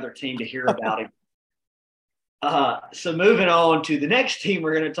want any other team to hear about him. So moving on to the next team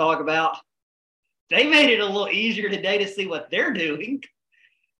we're going to talk about. They made it a little easier today to see what they're doing.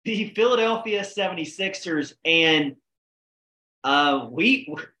 The Philadelphia 76ers. And I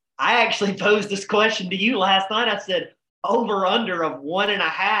actually posed this question to you last night. I said, over under of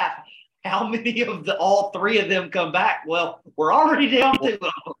 1.5. How many of all 3 of them come back? Well, we're already down to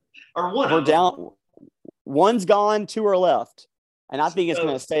or one. We're down. One's gone, 2 are left. And I think it's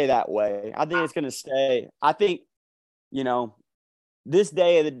going to stay that way. I think it's going to stay. I think, this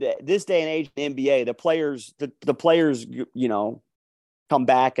day and age in the NBA, the players, come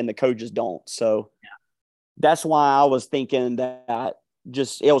back and the coaches don't. So that's why I was thinking that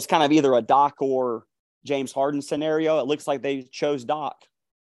it was kind of either a Doc or James Harden scenario. It looks like they chose Doc.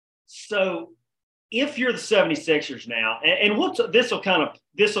 So if you're the 76ers now, and this will kind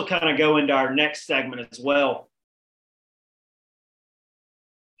of go into our next segment as well.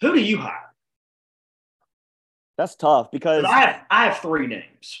 Who do you hire? That's tough But I have three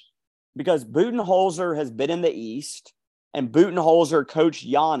names. Because Budenholzer has been in the East, and Budenholzer coached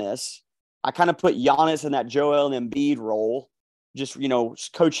Giannis. I kind of put Giannis in that Joel Embiid role, just,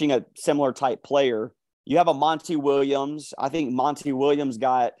 coaching a similar type player. You have a Monty Williams. I think Monty Williams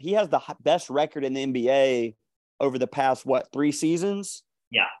he has the best record in the NBA over the past, 3 seasons?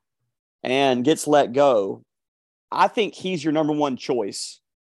 Yeah. And gets let go. I think he's your number one choice.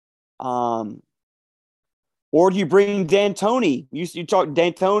 Or do you bring D'Antoni? You talk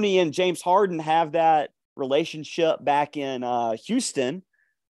D'Antoni and James Harden have that relationship back in Houston,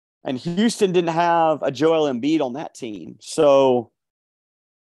 and Houston didn't have a Joel Embiid on that team. So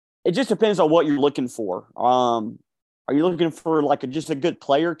it just depends on what you're looking for. Are you looking for just a good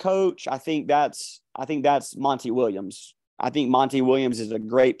player coach? I think that's Monty Williams. I think Monty Williams is a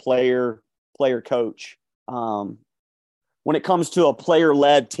great player coach. When it comes to a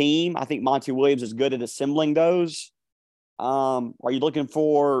player-led team, I think Monty Williams is good at assembling those. Are you looking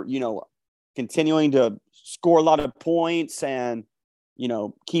for, continuing to score a lot of points and,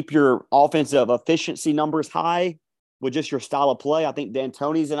 keep your offensive efficiency numbers high with just your style of play? I think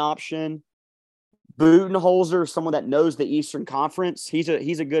D'Antoni's an option. Budenholzer, someone that knows the Eastern Conference, he's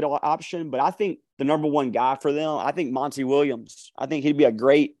a good option. But I think the number one guy for them, I think Monty Williams. I think he'd be a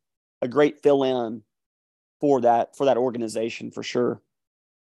great fill-in for that organization for sure.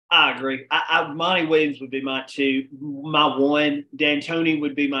 I agree. Monty Williams would be my one. D'Antoni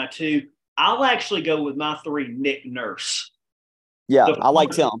would be my two. I'll actually go with my three. Nick Nurse. Yeah, I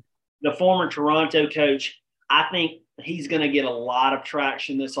liked him. The former Toronto coach. I think he's going to get a lot of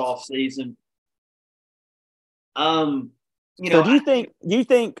traction this offseason. Do you think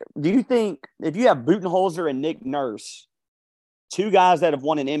if you have Budenholzer and Nick Nurse, two guys that have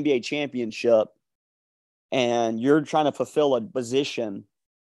won an NBA championship, and you're trying to fulfill a position,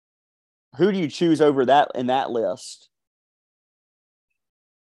 who do you choose over that in that list?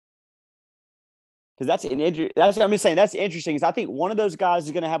 Because that's what I'm saying. That's interesting. Is I think one of those guys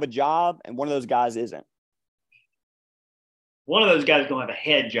is going to have a job, and one of those guys isn't. One of those guys is going to have a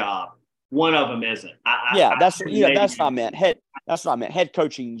head job. One of them isn't. That's what I meant. That's what I meant. Head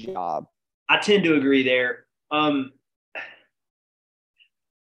coaching job. I tend to agree there.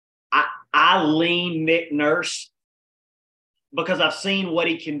 I lean Nick Nurse because I've seen what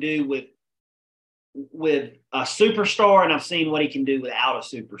he can do with a superstar, and I've seen what he can do without a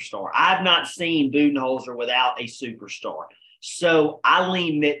superstar. I've not seen Budenholzer without a superstar. So I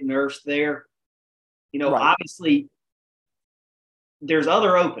lean Nick Nurse there. Right. Obviously, there's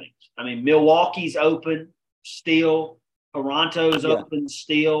other openings. I mean, Milwaukee's open still. Toronto's open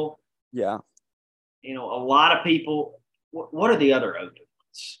still. Yeah. A lot of people. What are the other open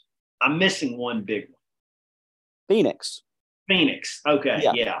ones? I'm missing one big one. Phoenix. Okay.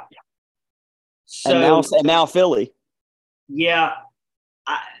 Yeah. So, and now Philly. Yeah.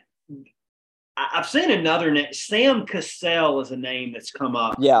 I've seen another name. Sam Cassell is a name that's come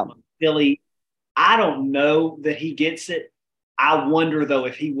up. Yeah. Philly. I don't know that he gets it. I wonder, though,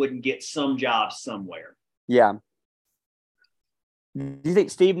 if he wouldn't get some job somewhere. Yeah. Do you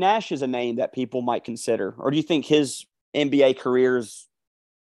think Steve Nash is a name that people might consider? Or do you think his NBA career is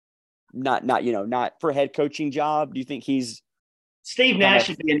not for a head coaching job? Do you think Steve Nash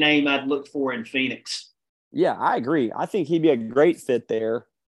would be a name I'd look for in Phoenix? Yeah, I agree. I think he'd be a great fit there.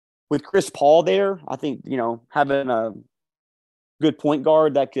 With Chris Paul there, I think, having a good point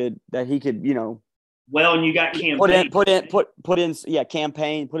guard that he could, well, and you got Campaign.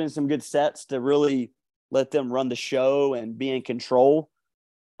 Campaign, put in some good sets to really let them run the show and be in control.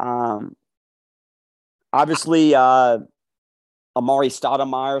 Obviously, Amari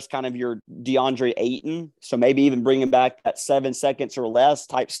Stoudemire is kind of your DeAndre Ayton, so maybe even bringing back that 7 seconds or less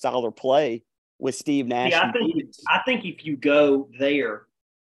type style of play with Steve Nash. Yeah, I think if you go there,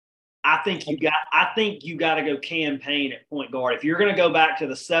 I think you got to go Campaign at point guard. If you're going to go back to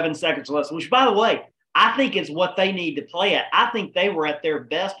the 7 seconds or less, which, by the way, I think is what they need to play at. I think they were at their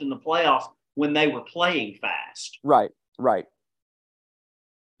best in the playoffs when they were playing fast. Right.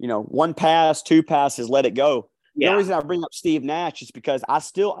 One pass, two passes, let it go. Yeah. The only reason I bring up Steve Nash is because I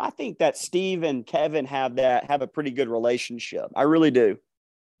think that Steve and Kevin have a pretty good relationship. I really do.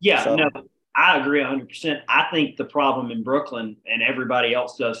 Yeah, no, I agree 100%. I think the problem in Brooklyn, and everybody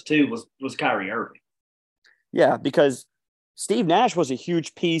else does too, was Kyrie Irving. Yeah, because Steve Nash was a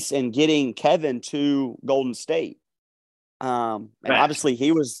huge piece in getting Kevin to Golden State. And obviously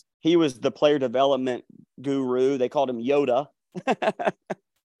he was the player development guru. They called him Yoda.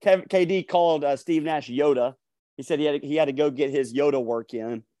 KD called Steve Nash Yoda. He said he had to go get his Yoda work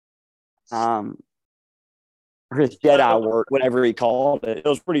in, or his Jedi work, whatever he called it. It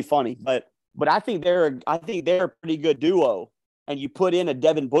was pretty funny. But but I think they're a pretty good duo. And you put in a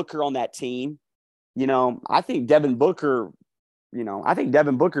Devin Booker on that team, I think Devin Booker's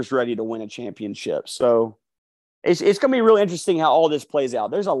ready to win a championship. So it's going to be really interesting how all this plays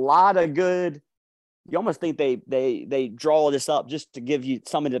out. There's a lot of good. You almost think they draw this up just to give you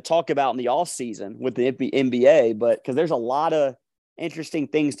something to talk about in the off season with the NBA, but because there's a lot of interesting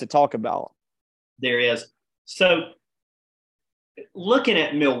things to talk about. There is. So looking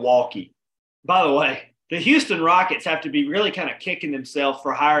at Milwaukee, by the way, the Houston Rockets have to be really kind of kicking themselves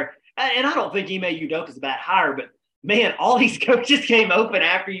for hiring. And I don't think Ime Udoka is a bad hire, but man, all these coaches came open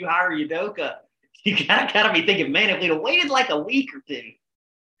after you hire Udoka. You gotta be thinking, man, if we'd have waited like a week or two.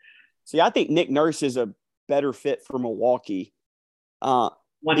 See, I think Nick Nurse is a better fit for Milwaukee. 100%.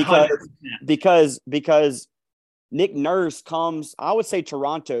 Because Nick Nurse comes, I would say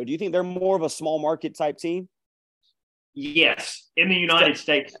Toronto. Do you think they're more of a small market type team? Yes. In the United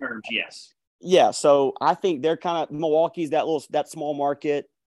States terms, yes. Yeah. So I think they're kind of Milwaukee's that small market.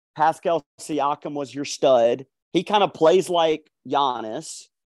 Pascal Siakam was your stud. He kind of plays like Giannis.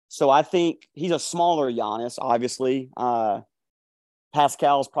 So I think he's a smaller Giannis, obviously.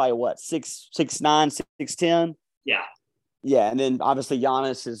 Pascal's probably what, 6'9", 6'10"? Yeah. Yeah. And then obviously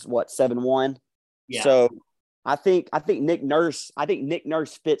Giannis is what, 7'1". Yeah. So I think Nick Nurse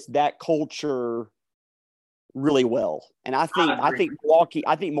fits that culture really well. And I think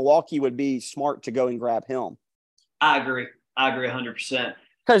Milwaukee would be smart to go and grab him. I agree 100%.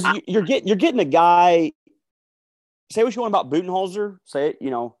 Because you're getting a guy, say what you want about Budenholzer, say it,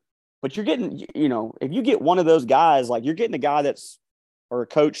 but you're getting, if you get one of those guys, like you're getting a guy or a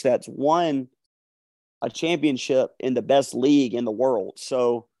coach that's won a championship in the best league in the world.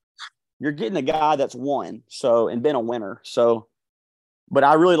 So you're getting a guy that's won, and been a winner. So, but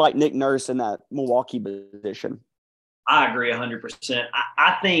I really like Nick Nurse in that Milwaukee position. I agree 100%.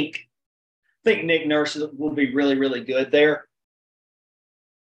 I think Nick Nurse will be really, really good there.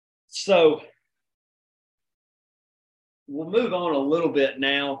 So we'll move on a little bit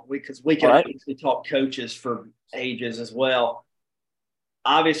now because we can obviously talk coaches for ages as well.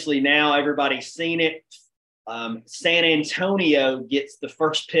 Obviously, now everybody's seen it. San Antonio gets the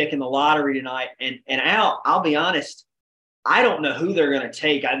first pick in the lottery tonight. And I'll be honest, I don't know who they're going to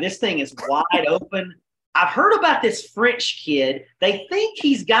take. This thing is wide open. I've heard about this French kid. They think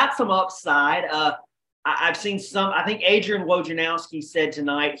he's got some upside. I've seen some. I think Adrian Wojnarowski said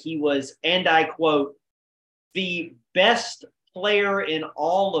tonight he was, and I quote, the best player in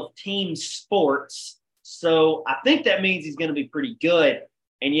all of team sports. So I think that means he's going to be pretty good.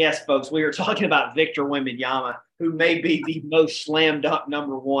 And yes, folks, we are talking about Victor Wembanyama, who may be the most slam dunk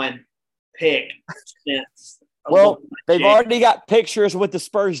number one pick since. Well, they've already got pictures with the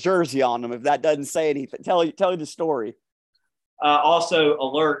Spurs jersey on them. If that doesn't say anything, tell you the story. Also,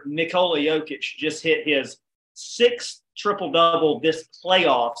 alert: Nikola Jokic just hit his 6th triple-double this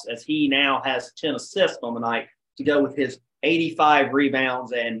playoffs, as he now has 10 assists on the night to go with his 85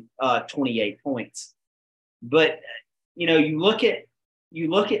 rebounds and 28 points. But you look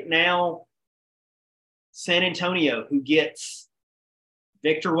at now San Antonio, who gets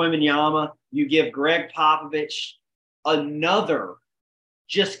Victor Wembanyama. You give Greg Popovich another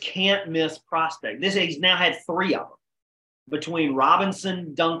just can't miss prospect. He's now had 3 of them between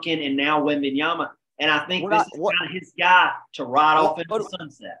Robinson, Duncan, and now Wembanyama. And I think this is kind of his guy to ride off into the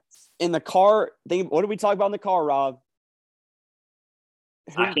sunsets. In the car, what did we talk about in the car, Rob?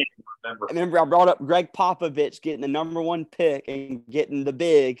 I can't remember. Remember, I brought up Greg Popovich getting the number 1 pick and getting the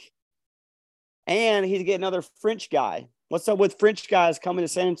big. And he's getting another French guy. What's up with French guys coming to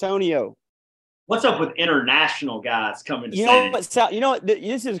San Antonio? What's up with international guys coming to San Antonio?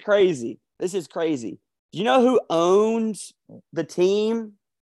 This is crazy. Do you know who owns the team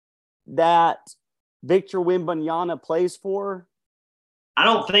that Victor Wembanyama plays for? I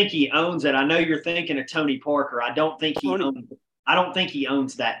don't think he owns it. I know you're thinking of Tony Parker. I don't think he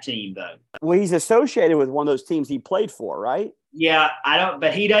owns that team, though. Well, he's associated with one of those teams he played for, right? Yeah,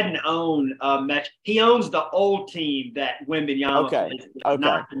 but he doesn't own Metro. He owns the old team that Wembanyama plays for,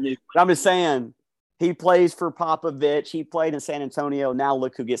 not the new one. But I'm just saying, he plays for Popovich. He played in San Antonio. Now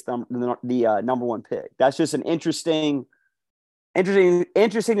look who gets the number 1 pick. That's just an interesting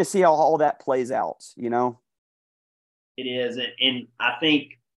to see how all that plays out, It is. And I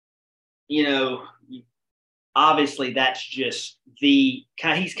think, obviously that's just he's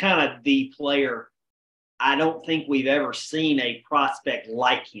kind of the player. I don't think we've ever seen a prospect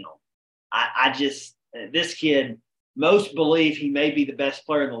like him. This kid, most believe he may be the best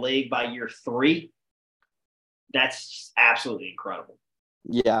player in the league by year 3. That's absolutely incredible.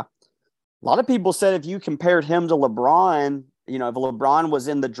 Yeah. A lot of people said if you compared him to LeBron, if LeBron was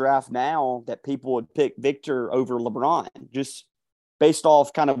in the draft now, that people would pick Victor over LeBron, just based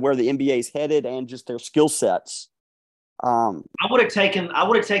off kind of where the NBA is headed and just their skill sets. I would have taken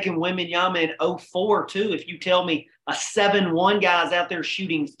Wembanyama in 2004 too. If you tell me a 7'1" guy's out there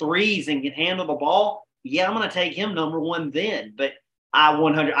shooting threes and can handle the ball, yeah, I'm going to take him number one then. But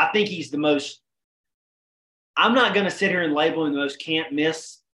I think he's the most. I'm not going to sit here and label him the most can't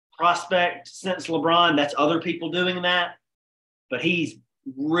miss prospect since LeBron. That's other people doing that, but he's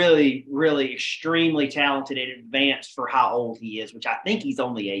really, really extremely talented and advanced for how old he is, which I think he's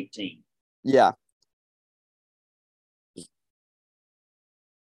only 18. Yeah.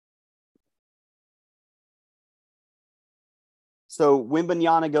 So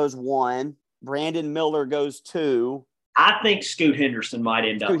Wembanyama goes 1. Brandon Miller goes 2. I think Scoot Henderson might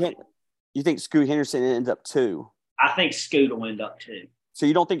end up. You think Scoot Henderson ends up 2? I think Scoot will end up 2. So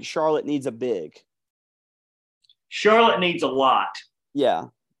you don't think Charlotte needs a big? Charlotte needs a lot. Yeah.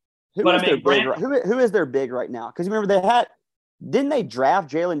 Who is their big right now? Because remember didn't they draft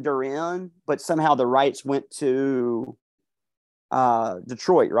Jalen Duren, but somehow the rights went to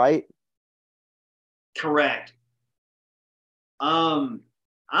Detroit, right? Correct. I'm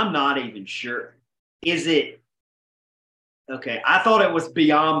not even sure. Is it okay? I thought it was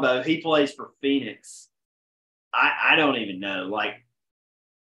Biyombo. He plays for Phoenix. I don't even know. Like,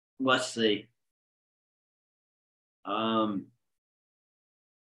 let's see. Mark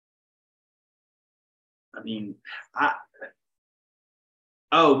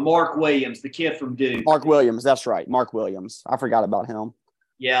Williams, the kid from Duke. Mark Williams, that's right. Mark Williams. I forgot about him.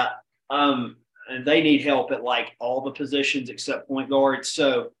 Yeah. And they need help at like all the positions except point guard.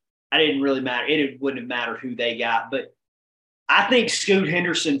 So it didn't really matter. It wouldn't have mattered who they got. But I think Scoot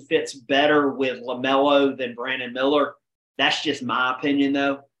Henderson fits better with LaMelo than Brandon Miller. That's just my opinion,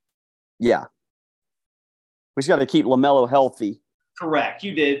 though. Yeah. We just got to keep LaMelo healthy. Correct.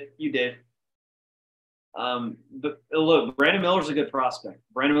 You did. But look, Brandon Miller's a good prospect.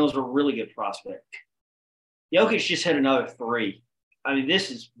 Brandon Miller's a really good prospect. Jokic just hit another 3. I mean,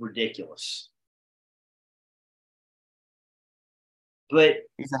 this is ridiculous. But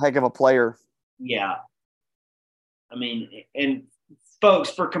he's a heck of a player. Yeah. I mean, and folks,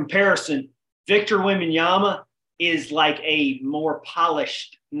 for comparison, Victor Wembanyama is like a more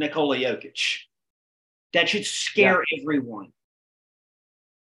polished Nikola Jokic. That should scare everyone.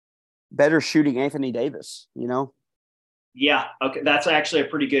 Better shooting Anthony Davis, Yeah. Okay. That's actually a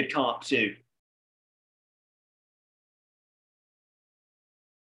pretty good comp too.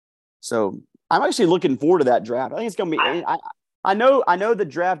 So I'm actually looking forward to that draft. I think it's going to be. I know the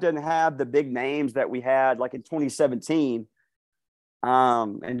draft doesn't have the big names that we had like in 2017,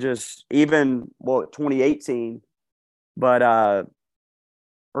 and just even 2018, but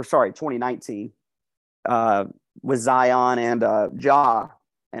 2019, with Zion and Ja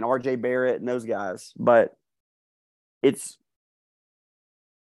and RJ Barrett and those guys. But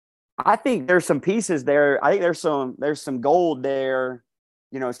I think there's some pieces there. I think there's some gold there,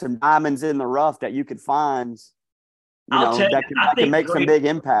 some diamonds in the rough that you could find. That can make some big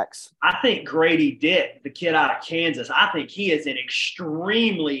impacts. I think Grady Dick, the kid out of Kansas, I think he is an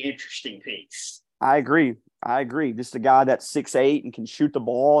extremely interesting piece. I agree. Just a guy that's 6'8" and can shoot the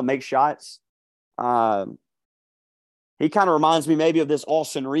ball and make shots. He kind of reminds me maybe of this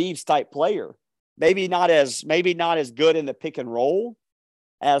Austin Reeves type player. Maybe not as good in the pick and roll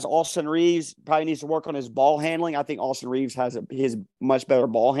as Austin Reeves. Probably needs to work on his ball handling. I think Austin Reeves has his much better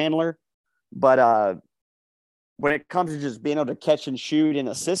ball handler, but when it comes to just being able to catch and shoot in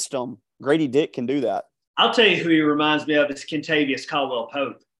a system, Grady Dick can do that. I'll tell you who he reminds me of is Kentavious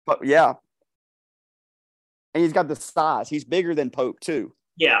Caldwell-Pope. But yeah. And he's got the size. He's bigger than Pope too.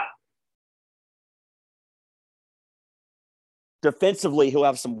 Yeah. Defensively, he'll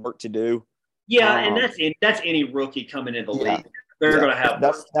have some work to do. Yeah, and that's any rookie coming in the league. They're going to have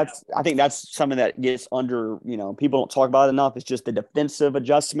I think that's something that gets under, people don't talk about it enough. It's just the defensive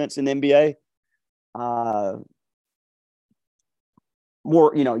adjustments in the NBA.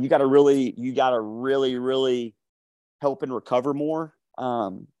 More, you got to really help and recover more.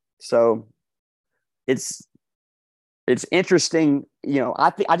 So it's interesting.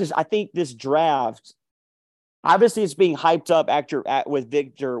 I think this draft, obviously it's being hyped up with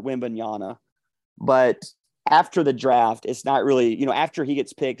Victor Wembanyama, but after the draft, it's not really, after he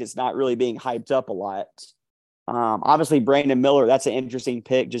gets picked, it's not really being hyped up a lot. Obviously Brandon Miller, that's an interesting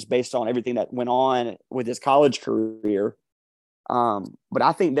pick just based on everything that went on with his college career. But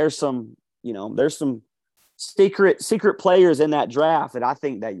I think there's some secret players in that draft that I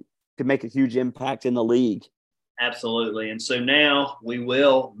think that could make a huge impact in the league. Absolutely. And so now we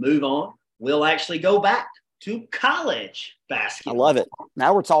will move on. We'll actually go back to college I basketball. love it.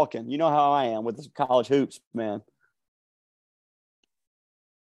 Now we're talking. You know how I am with the college hoops, man.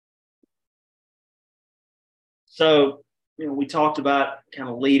 So, we talked about kind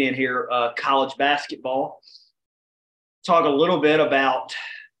of lead in here, college basketball. Talk a little bit about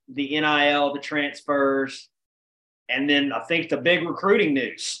the NIL, the transfers, and then I think the big recruiting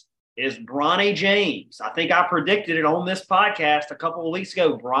news is Bronny James. I think I predicted it on this podcast a couple of weeks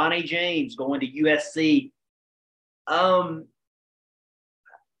ago. Bronny James going to USC. I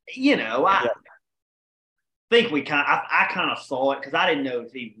think I kind of saw it because I didn't know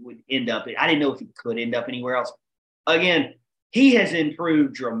if he would end up. I didn't know if he could end up anywhere else. Again, he has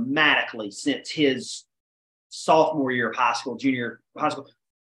improved dramatically since his sophomore year of high school, junior high school.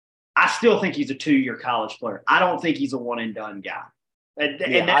 I still think he's a 2-year college player. I don't think he's a one and done guy.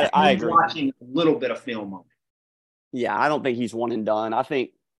 And that's I agree. Watching a little bit of film on it. Yeah, I don't think he's one and done. I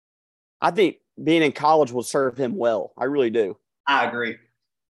think being in college will serve him well. I really do. I agree.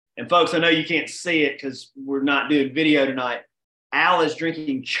 And folks, I know you can't see it because we're not doing video tonight. Al is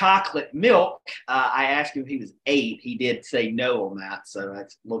drinking chocolate milk. I asked him if he was 8. He did say no on that, so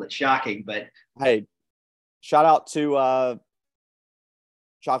that's a little bit shocking. But hey, shout out to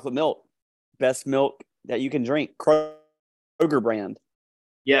chocolate milk, best milk that you can drink, Kroger brand.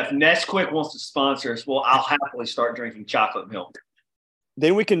 Yeah, if Nesquik wants to sponsor us, well, I'll happily start drinking chocolate milk.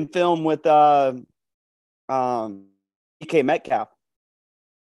 Then we can film with DK Metcalf.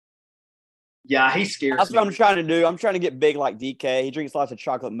 Yeah, he scares That's me. what I'm trying to do. I'm trying to get big like DK. He drinks lots of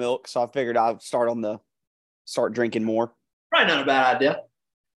chocolate milk, so I figured I'd start drinking more. Probably not a bad idea.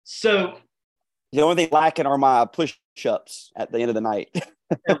 So the only thing lacking are my push-ups at the end of the night.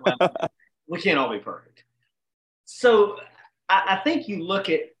 We can't all be perfect. So I think you look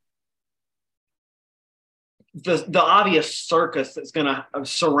at the obvious circus that's going to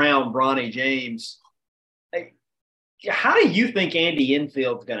surround Bronny James. How do you think Andy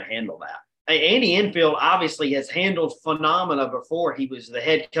Enfield's going to handle that? Andy Enfield obviously has handled phenomena before. He was the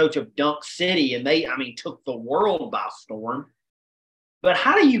head coach of Dunk City, and they took the world by storm. But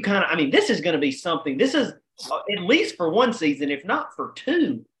how do you this is going to be something. This is at least for one season, if not for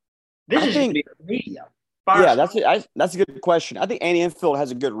 2. This is going to be a media. Yeah, that's a good question. I think Andy Enfield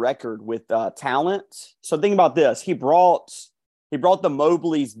has a good record with talent. So think about this: he brought the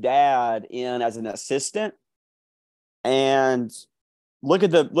Mobley's dad in as an assistant, and look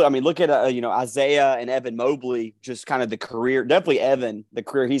at Isaiah and Evan Mobley. Just kind of the career, definitely Evan, the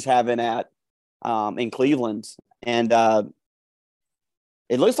career he's having at in Cleveland, and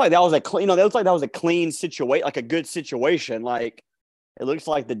it looks like that was a clean situation, like a good situation. Like it looks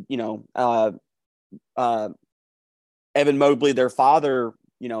like Evan Mobley, their father,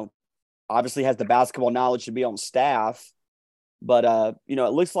 obviously has the basketball knowledge to be on staff, but it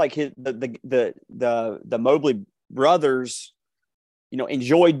looks like the Mobley brothers,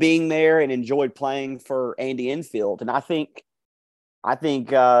 enjoyed being there and enjoyed playing for Andy Enfield, and I think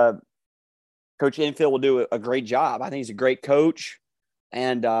Coach Enfield will do a great job. I think he's a great coach,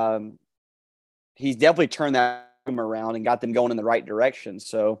 and he's definitely turned that around and got them going in the right direction.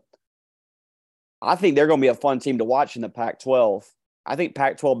 So I think they're going to be a fun team to watch in the Pac-12. I think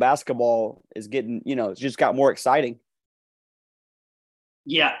Pac-12 basketball is getting, it's just got more exciting.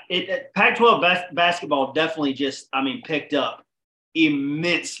 Yeah, Pac-12 basketball definitely just, picked up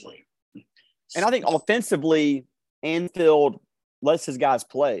immensely. And I think offensively, Enfield lets his guys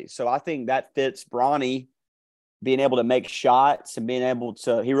play. So I think that fits Bronny being able to make shots and being able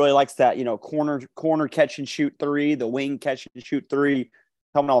to – he really likes that, corner catch and shoot 3, the wing catch and shoot 3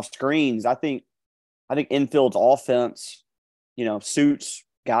 coming off screens. I think Enfield's offense, suits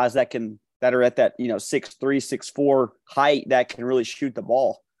guys that are at that, 6'3", 6'4" height that can really shoot the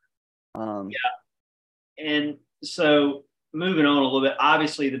ball. Yeah. And so moving on a little bit,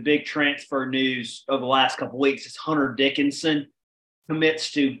 obviously the big transfer news of the last couple of weeks is Hunter Dickinson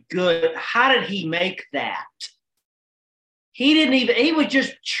commits to good. How did he make that? He was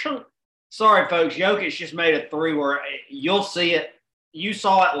just sorry, folks. Jokic just made a 3 where you'll see it. You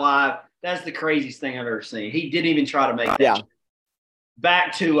saw it live. That's the craziest thing I've ever seen. He didn't even try to make that. Yeah.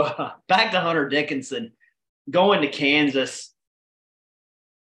 Back to Hunter Dickinson going to Kansas.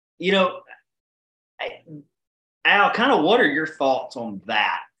 Al, kind of what are your thoughts on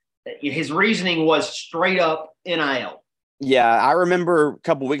that? His reasoning was straight up NIL. Yeah, I remember a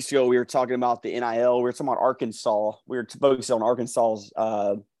couple of weeks ago we were talking about the NIL. We were talking about Arkansas. We were focused on Arkansas's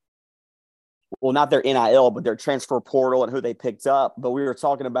not their NIL, but their transfer portal and who they picked up. But we were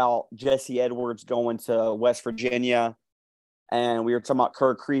talking about Jesse Edwards going to West Virginia, and we were talking about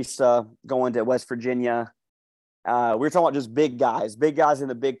Kirk Kriisa going to West Virginia. We were talking about just big guys in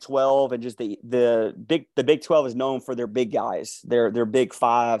the Big 12, and just the Big 12 is known for their big guys, their Big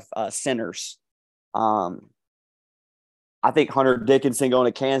Five centers. I think Hunter Dickinson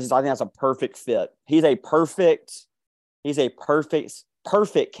going to Kansas, I think that's a perfect fit. He's a perfect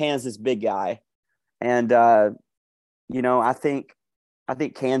Kansas big guy, and I think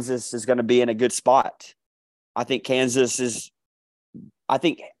Kansas is going to be in a good spot. I think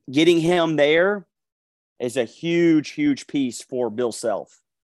getting him there is a huge piece for Bill Self.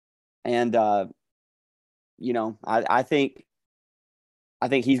 And, I think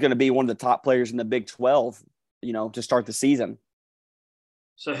he's going to be one of the top players in the Big 12, to start the season.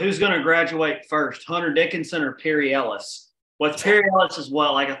 So who's going to graduate first, Hunter Dickinson or Perry Ellis? Perry Ellis is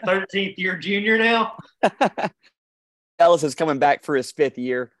like a 13th year junior now? Ellis is coming back for his 5th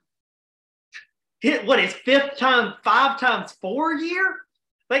year. His 5 times 4 year?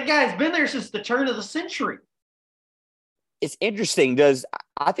 That guy's been there since the turn of the century. It's interesting.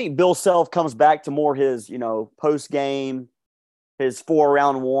 I think Bill Self comes back to more his, post game, his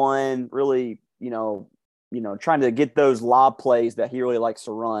 4-round-1, really, trying to get those lob plays that he really likes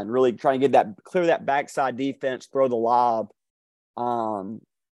to run, really trying to clear that backside defense, throw the lob on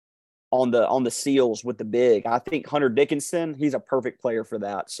the seals with the big. I think Hunter Dickinson, he's a perfect player for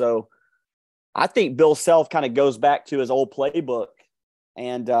that. So I think Bill Self kind of goes back to his old playbook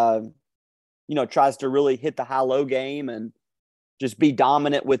and, tries to really hit the high-low game and just be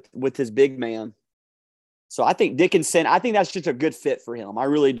dominant with his big man. So I think Dickinson, I think that's just a good fit for him. I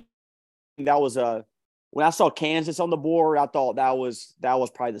really think that was when I saw Kansas on the board, I thought that was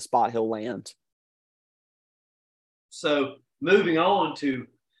probably the spot he'll land. So moving on to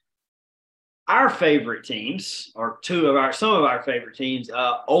our favorite teams, or some of our favorite teams,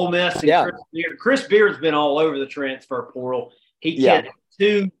 Ole Miss and Chris Beard's been all over the transfer portal. He kept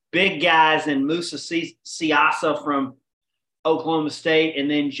 2 big guys in Musa Siasa from Oklahoma State,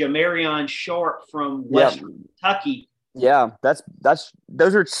 and then Jamarion Sharp from Western Kentucky. Yeah,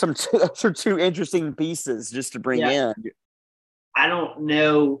 those are 2 interesting pieces just to bring in. I don't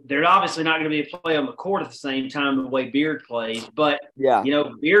know. They're obviously not going to be able to play on the court at the same time the way Beard plays, but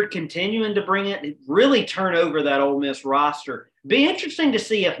Beard continuing to really turn over that Ole Miss roster. Be interesting to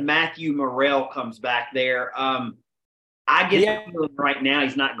see if Matthew Morrell comes back there. I get the feeling right now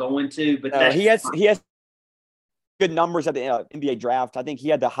he's not going to, but he has good numbers at the NBA draft. I think he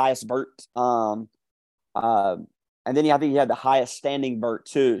had the highest BERT, and then I think he had the highest standing BERT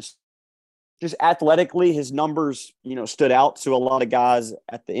too. Just athletically, his numbers, stood out to a lot of guys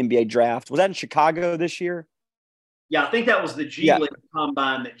at the NBA draft. Was that in Chicago this year? Yeah, I think that was the G League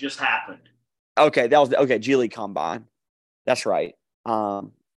Combine that just happened. Okay, G League Combine. That's right.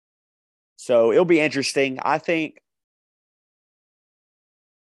 So it'll be interesting. I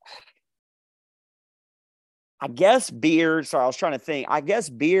guess Beard's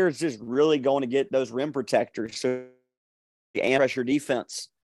just really going to get those rim protectors so and pressure defense.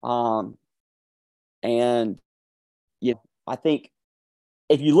 I think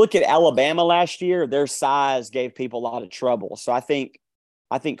if you look at Alabama last year, their size gave people a lot of trouble. So I think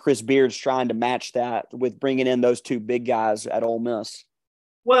Chris Beard's trying to match that with bringing in those 2 big guys at Ole Miss.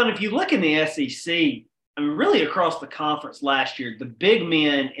 Well, and if you look in the SEC, really across the conference last year, the big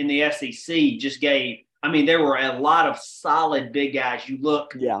men in the SEC just there were a lot of solid big guys. You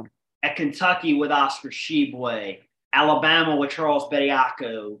look at Kentucky with Oscar Tshiebwe, Alabama with Charles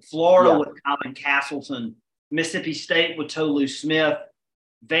Bediako, Florida with Colin Castleton, Mississippi State with Tolu Smith,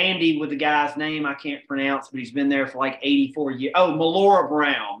 Vandy with the guy's name I can't pronounce, but he's been there for like 84 years. Oh, Melora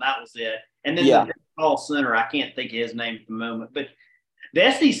Brown, that was it. And then the big tall center, I can't think of his name at the moment. But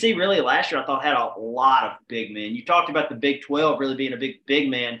the SEC really last year I thought had a lot of big men. You talked about the Big 12 really being a big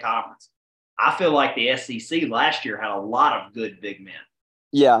man conference. I feel like the SEC last year had a lot of good big men.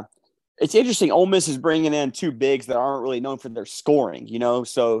 Yeah. It's interesting. Ole Miss is bringing in 2 bigs that aren't really known for their scoring,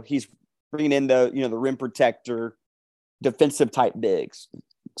 so he's bringing in the rim protector, defensive type bigs.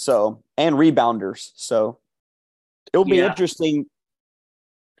 So, and rebounders. So it'll be interesting.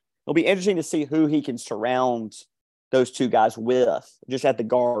 It'll be interesting to see who he can surround those 2 guys with just at the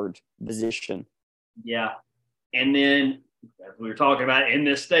guard position. Yeah. And then as we were talking about in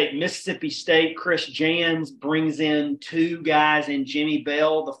this state, Mississippi State, Chris Jans brings in 2 guys in Jimmy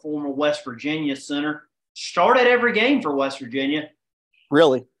Bell, the former West Virginia center, started every game for West Virginia.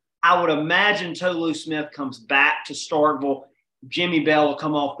 Really? I would imagine Tolu Smith comes back to Starkville. Jimmy Bell will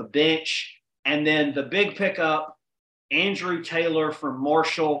come off the bench. And then the big pickup, Andrew Taylor from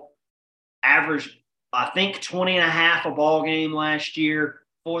Marshall, averaged, I think, 20 and a half a ball game last year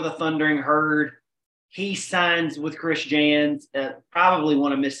for the Thundering Herd. He signs with Chris Jans, probably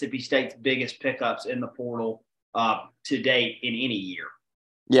one of Mississippi State's biggest pickups in the portal. to date in any year.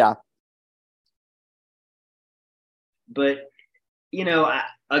 Yeah. But,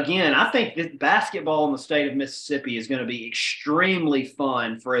 I think that basketball in the state of Mississippi is going to be extremely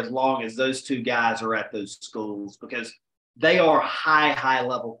fun for as long as those two guys are at those schools, because they are high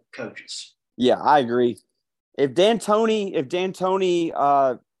level coaches. Yeah, I agree. If D'Antoni,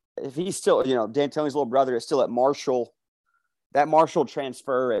 if he's still, D'Antoni's little brother is still at Marshall, that Marshall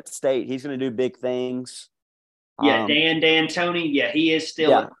transfer at State, he's going to do big things. Yeah, D'Antoni, yeah, he is still.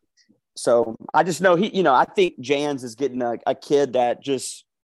 Yeah. So I just know I think Jans is getting a kid that just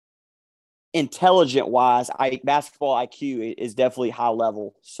intelligent wise, basketball IQ is definitely high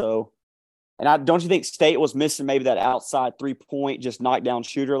level. So, and don't you think State was missing maybe that outside 3-point just knockdown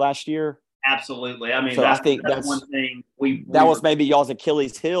shooter last year? Absolutely. I mean, so that's, I think that's one thing that was maybe y'all's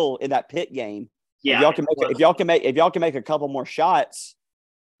Achilles heel in that Pitt game. Yeah. If y'all can make a couple more shots,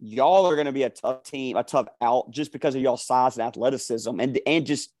 y'all are going to be a tough team, a tough out, just because of y'all's size and athleticism and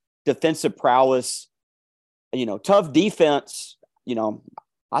just defensive prowess. Tough defense.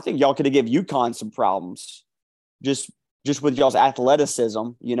 I think y'all could have give UConn some problems, just with y'all's athleticism.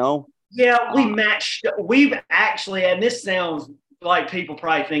 Yeah, we've actually, and this sounds like people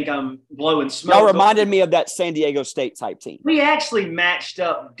probably think I'm blowing smoke. Y'all reminded me of that San Diego State type team. We actually matched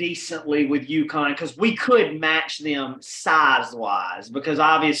up decently with UConn because we could match them size-wise, because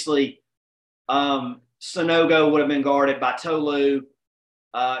obviously Sonogo would have been guarded by Tolu.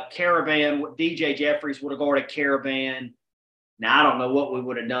 Caravan, DJ Jeffries would have guarded Caravan. Now, I don't know what we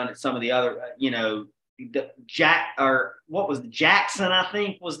would have done at some of the other, Jackson, I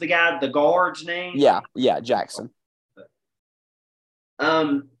think, was the guy, the guard's name. Yeah, Jackson.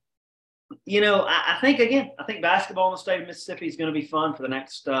 I think basketball in the state of Mississippi is going to be fun for the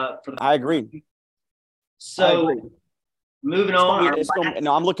next. I agree. So, moving on.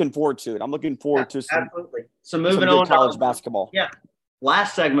 I'm looking forward to it. I'm looking forward to some. Absolutely. So moving on, college basketball. Yeah.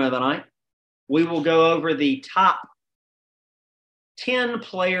 Last segment of the night, we will go over the top 10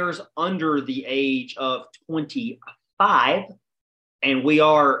 players under the age of 25, and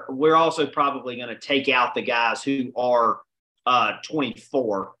we're also probably going to take out the guys who are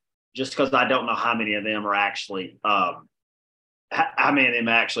 24, just because I don't know how many of them are actually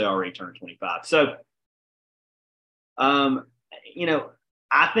already turned 25. So, I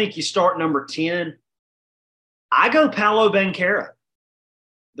think you start number 10. I go Paolo Banchero.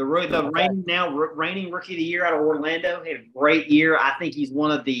 The reigning rookie of the year out of Orlando, had a great year. I think he's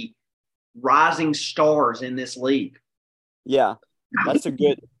one of the rising stars in this league. Yeah, that's a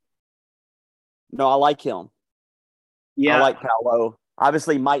good. No, I like him. Yeah, I like Paolo.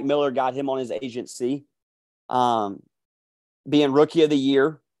 Obviously, Mike Miller got him on his agency. Being rookie of the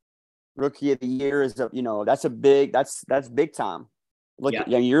year is that's big time. Look,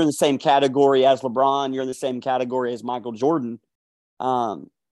 you're in the same category as LeBron. You're in the same category as Michael Jordan.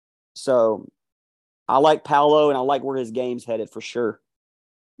 So I like Paolo, and I like where his game's headed for sure.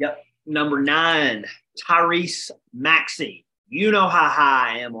 Yep. Number 9, Tyrese Maxey. You know how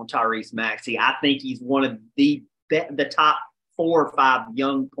high I am on Tyrese Maxey. I think he's one of the top 4 or 5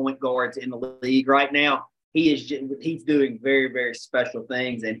 young point guards in the league right now. He's doing very, very special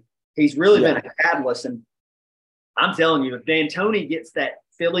things, and he's really been a catalyst. And I'm telling you, if D'Antoni gets that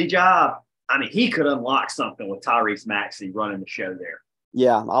Philly job, I mean, he could unlock something with Tyrese Maxey running the show there.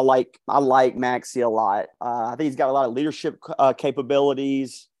 Yeah, I like Maxey a lot. I think he's got a lot of leadership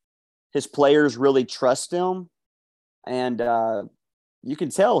capabilities. His players really trust him, and you can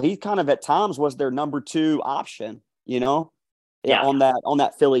tell he kind of at times was their number 2 option. On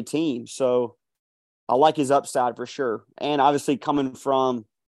that Philly team. So I like his upside for sure. And obviously coming from,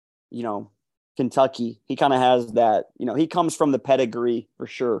 Kentucky, he kind of has that. He comes from the pedigree for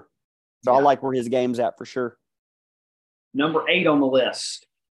sure. So I like where his game's at for sure. Number 8 on the list.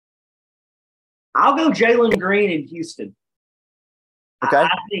 I'll go Jalen Green in Houston. Okay.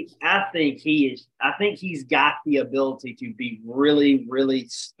 I think he's got the ability to be really, really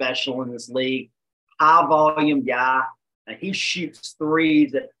special in this league. High volume guy. He shoots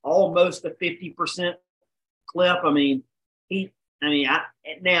threes at almost a 50% clip. I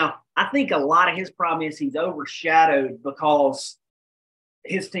think a lot of his problem is he's overshadowed because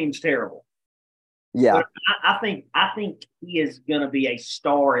his team's terrible. Yeah. But I think he is going to be a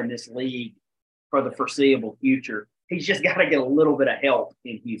star in this league for the foreseeable future. He's just got to get a little bit of help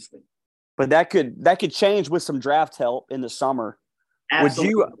in Houston. But that could change with some draft help in the summer.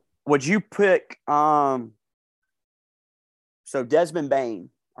 Absolutely. Would you pick so Desmond Bane,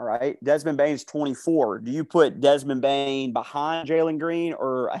 all right? Desmond Bane's 24. Do you put Desmond Bane behind Jalen Green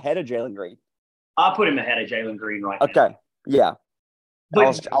or ahead of Jalen Green? I'll put him ahead of Jalen Green right now. Okay. Yeah. I but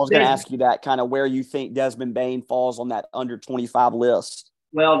was going to ask you that, kind of where you think Desmond Bane falls on that under 25 list.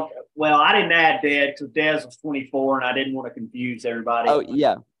 well, I didn't add Dez because Dez was 24, and I didn't want to confuse everybody. Oh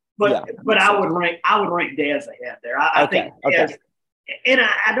yeah, but I would rank Dez ahead there. I think Dez, and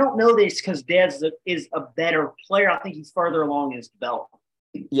I don't know this because Dez is a better player. I think he's further along in his development.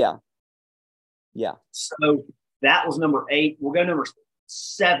 Yeah. So that was number 8. We'll go number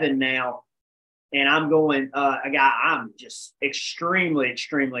 7 now. And I'm going a guy I'm just extremely,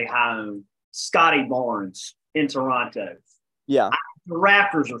 extremely high on, Scotty Barnes in Toronto. Yeah. The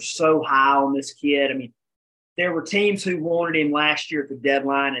Raptors are so high on this kid. I mean, there were teams who wanted him last year at the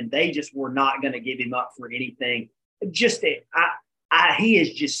deadline, and they just were not going to give him up for anything. He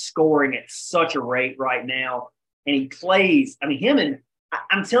is just scoring at such a rate right now. And he plays, I mean,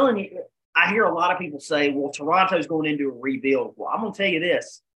 I'm telling you, I hear a lot of people say, well, Toronto's going into a rebuild. Well, I'm going to tell you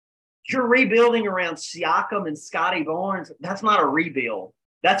this. You're rebuilding around Siakam and Scotty Barnes. That's not a rebuild.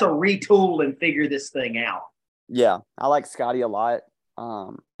 That's a retool and figure this thing out. Yeah, I like Scotty a lot.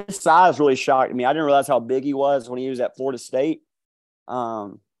 His size really shocked me. I didn't realize how big he was when he was at Florida State.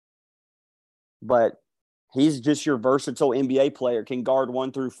 But he's just your versatile NBA player. Can guard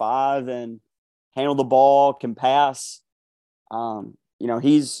 1 through 5 and handle the ball, can pass.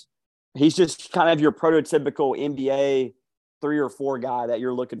 He's just kind of your prototypical NBA 3 or 4 guy that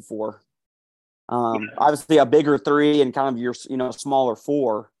you're looking for. Obviously a bigger 3 and kind of your, smaller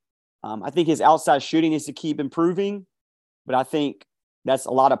 4. I think his outside shooting needs to keep improving, but I think that's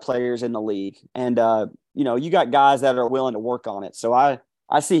a lot of players in the league. And, you got guys that are willing to work on it. So I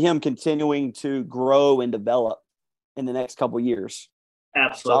see him continuing to grow and develop in the next couple of years.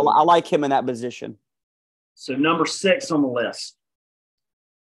 Absolutely. So I like him in that position. So number 6 on the list.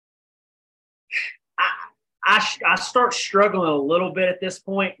 I start struggling a little bit at this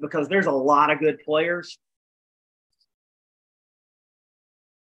point because there's a lot of good players.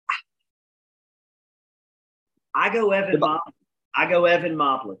 I go Evan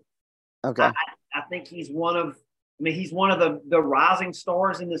Mobley. Okay. I think he's one of the rising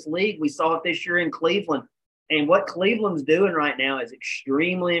stars in this league. We saw it this year in Cleveland. And what Cleveland's doing right now is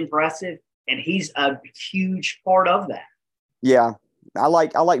extremely impressive, and he's a huge part of that. Yeah. I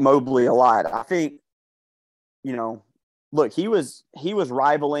like Mobley a lot. I think, look, he was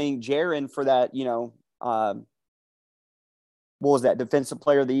rivaling Jaren for that, what was that, Defensive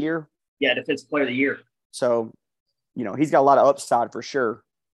Player of the Year? Yeah, Defensive Player of the Year. So, he's got a lot of upside for sure.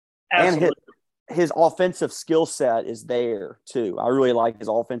 Absolutely. And his offensive skill set is there too. I really like his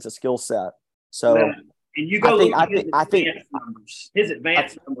offensive skill set. So, and you go look at his advanced numbers. His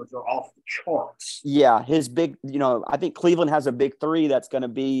advanced numbers are off the charts. Yeah, his big, I think Cleveland has a big 3 that's going to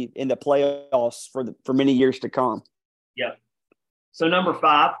be in the playoffs for many years to come. Yep. So number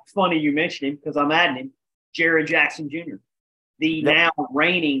 5, funny you mentioned him because I'm adding him, Jaren Jackson Jr., the now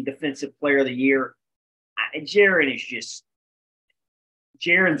reigning Defensive Player of the Year.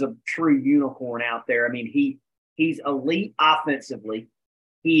 Jaren's a true unicorn out there. I mean, he's elite offensively.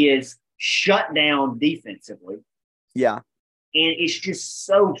 He is shut down defensively. Yeah. And it's just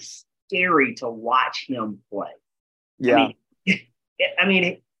so scary to watch him play. Yeah.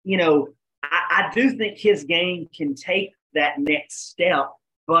 I do think his game can take that next step,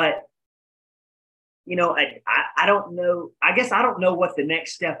 but I don't know. I guess I don't know what the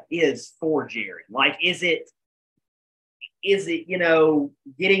next step is for Jaren. Like, is it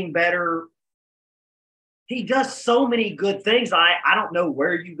getting better? He does so many good things. I don't know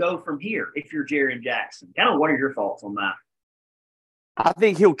where you go from here if you're Jaren Jackson. Kind of, what are your thoughts on that? I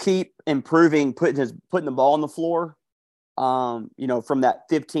think he'll keep improving, putting the ball on the floor. From that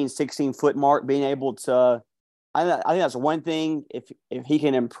 15, 16-foot mark, being able to. I think that's one thing. If he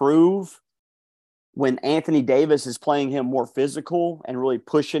can improve when Anthony Davis is playing him more physical and really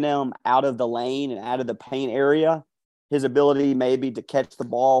pushing him out of the lane and out of the paint area, his ability maybe to catch the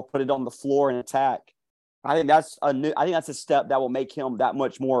ball, put it on the floor and attack. I think that's a step that will make him that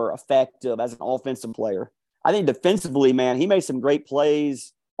much more effective as an offensive player. I think defensively, man, he made some great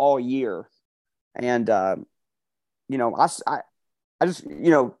plays all year. And, I just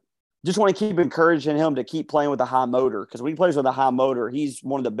want to keep encouraging him to keep playing with a high motor, because when he plays with a high motor, he's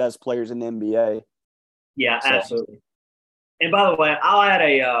one of the best players in the NBA. Yeah, absolutely. And by the way, I'll add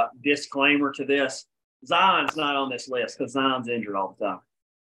a disclaimer to this. Zion's not on this list because Zion's injured all the time.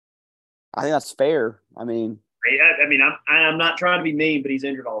 I think that's fair. I'm not trying to be mean, but he's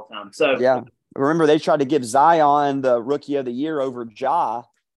injured all the time. So yeah, remember they tried to give Zion the Rookie of the Year over Ja,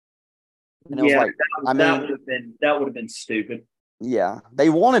 and it was like, that would have been stupid. Yeah, they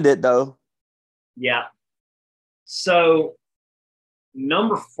wanted it though. Yeah. So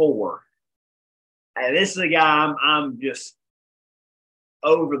number 4, this is a guy I'm just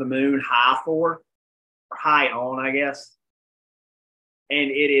over the moon high for, or high on, I guess. And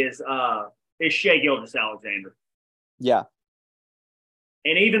it's Shai Gilgeous-Alexander. Yeah.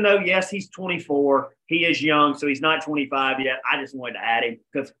 And even though, yes, he's 24, he is young, so he's not 25 yet. I just wanted to add him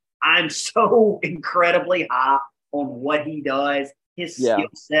because I'm so incredibly high on what he does, his skill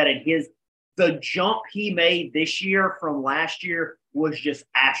set, and the jump he made this year from last year was just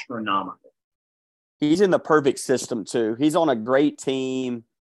astronomical. He's in the perfect system too. He's on a great team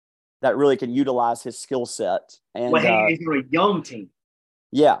that really can utilize his skill set. And he's on a young team.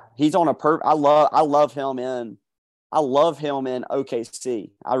 Yeah, he's on a I love him in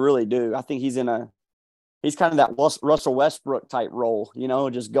OKC. I really do. I think he's kind of that Russell Westbrook type role,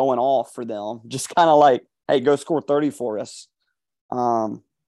 just going off for them. Just kind of like, hey, go score 30 for us.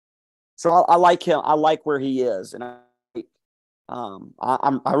 So I like him. I like where he is, and I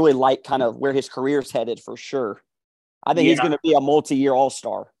really like kind of where his career's headed for sure. I think he's going to be a multi-year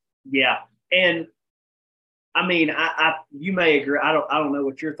All-Star. Yeah, and I mean, you may agree. I don't know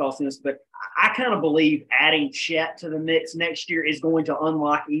what your thoughts on this, but I kind of believe adding Chet to the mix next year is going to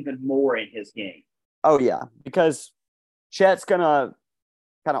unlock even more in his game. Oh yeah, because Chet's going to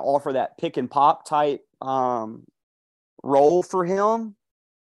kind of offer that pick and pop type role for him.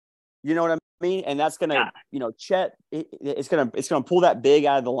 You know what I mean? And that's going to, Chet, it's going to pull that big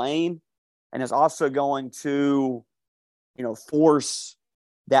out of the lane, and it's also going to, force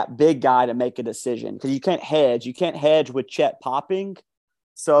that big guy to make a decision because you can't hedge. You can't hedge with Chet popping.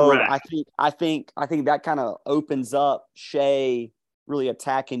 So correct. I think that kind of opens up Shai really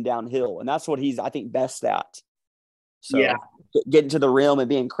attacking downhill, and that's what he's, I think, best at. So getting to the rim and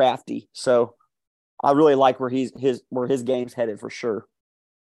being crafty. So I really like where his game's headed for sure.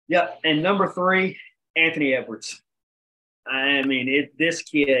 Yep. And number 3, Anthony Edwards. I mean, this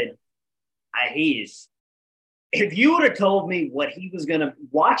kid, if you would have told me what he was going to,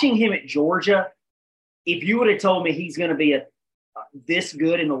 watching him at Georgia, if you would have told me he's going to be this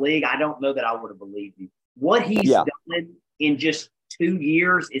good in the league, I don't know that I would have believed you. What he's done in just 2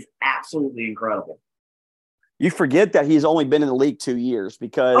 years is absolutely incredible. You forget that he's only been in the league 2 years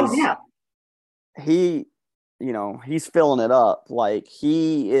because he's filling it up. Like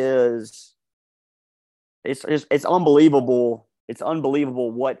he is, it's unbelievable. It's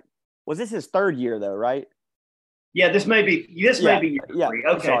unbelievable. What was this his 3rd year though, right? Yeah, this may be year 3.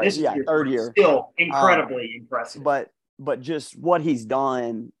 Okay, this is your 3rd year. Still incredibly impressive. But just what he's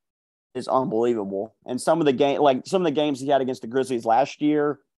done is unbelievable. And some of the games he had against the Grizzlies last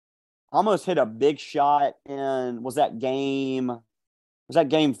year, almost hit a big shot in was that game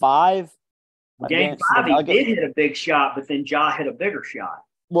 5? Game 5, he did hit a big shot, but then Ja hit a bigger shot.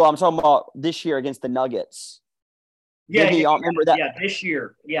 Well, I'm talking about this year against the Nuggets. Remember that? Yeah, this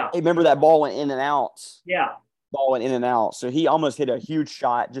year. Yeah. Remember that ball went in and out? Yeah. Ball went in and out. So he almost hit a huge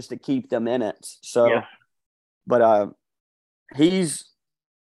shot just to keep them in it. So, but he's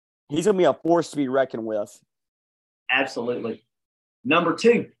going to be a force to be reckoned with. Absolutely. Number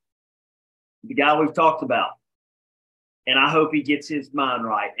 2, the guy we've talked about. And I hope he gets his mind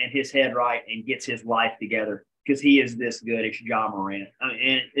right and his head right and gets his life together because he is this good. It's Ja Morant. I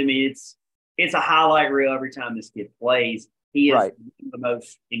mean, it's a highlight reel every time this kid plays. He is one of the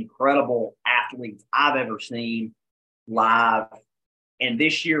most incredible athletes I've ever seen live. And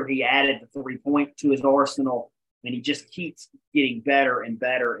this year he added the 3-point to his arsenal, and he just keeps getting better and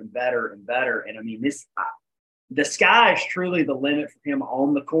better and better and better. And I mean, the sky is truly the limit for him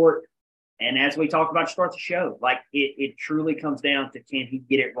on the court. And as we talked about to start the show, like it truly comes down to can he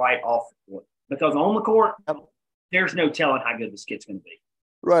get it right off the court? Because on the court, there's no telling how good this kid's going to be.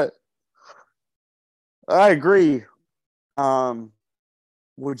 Right. I agree.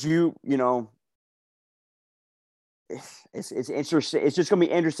 Would you, it's interesting. It's just going to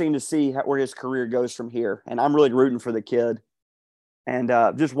be interesting to see where his career goes from here. And I'm really rooting for the kid. And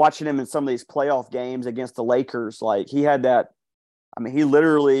just watching him in some of these playoff games against the Lakers, like he had that. I mean, he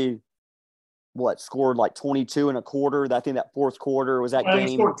literally scored like 22 and a quarter. I think that 4th quarter was that game.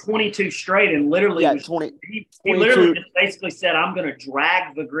 He scored 22 straight and literally he literally just basically said, I'm going to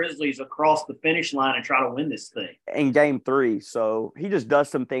drag the Grizzlies across the finish line and try to win this thing. In game 3. So he just does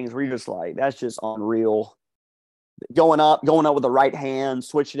some things where you're just like, that's just unreal. Going up with the right hand,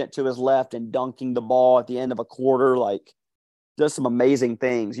 switching it to his left and dunking the ball at the end of a quarter, like does some amazing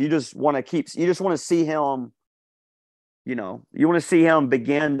things. You just want to see him, you want to see him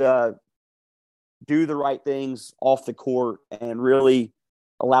begin to do the right things off the court and really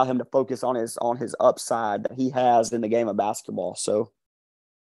allow him to focus on his upside that he has in the game of basketball. So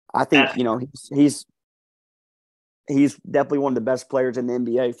I think, he's definitely one of the best players in the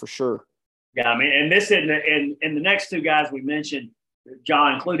NBA for sure. Yeah, I mean, and this and the next 2 guys we mentioned,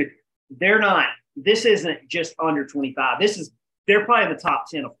 Ja included, this isn't just under 25. They're probably in the top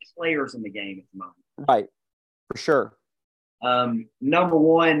 10 of players in the game at the moment. Right. For sure. Number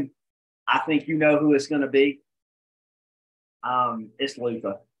one, I think you know who it's going to be. It's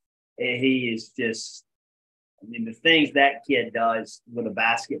Luka. He is just, the things that kid does with a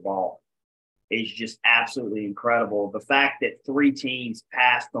basketball is just absolutely incredible. The fact that 3 teams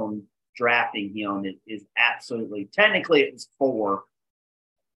passed on drafting him is absolutely, technically it was 4.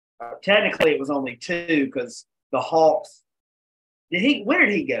 Technically it was only 2 because the Hawks, where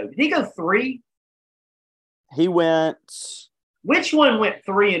did he go? Did he go 3? He went. Which one went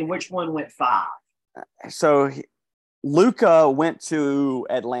 3 and which one went 5? So Luka went to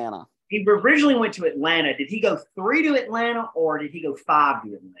Atlanta. He originally went to Atlanta. Did he go 3 to Atlanta or did he go 5 to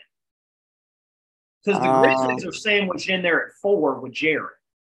Atlanta? Because the Grizzlies are sandwiched in there at 4 with Jarrett.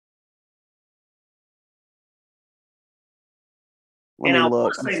 Let me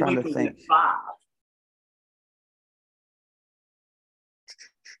look. I'm trying to think. 5.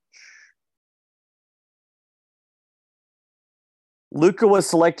 Luka was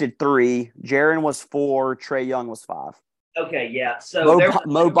selected 3. Jaren was 4. Trae Young was 5. Okay, yeah. So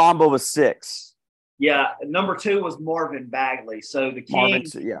Mo Bamba was 6. Yeah, number 2 was Marvin Bagley. So the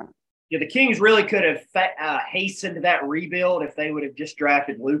Kings, the Kings really could have hastened that rebuild if they would have just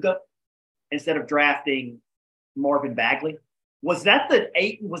drafted Luka instead of drafting Marvin Bagley. Was that the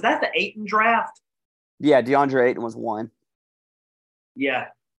Ayton draft? Yeah, DeAndre Ayton was 1. Yeah.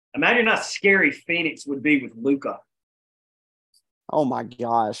 Imagine how scary Phoenix would be with Luka. Oh my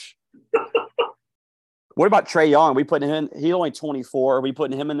gosh. What about Trae Young? We putting him in? He's only 24. Are we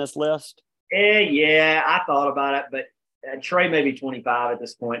putting him in this list? Yeah, I thought about it, but Trae may be 25 at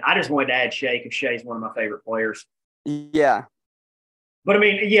this point. I just wanted to add Shea because Shea's one of my favorite players. Yeah. But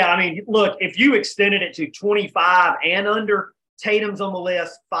look, if you extended it to 25 and under, Tatum's on the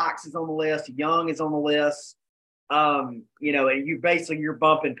list, Fox is on the list, Young is on the list. And you're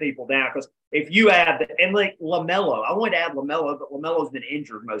bumping people down because if you add LaMelo, I wanted to add LaMelo, but LaMelo's been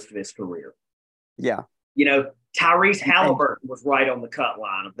injured most of his career. Yeah. Tyrese Halliburton was right on the cut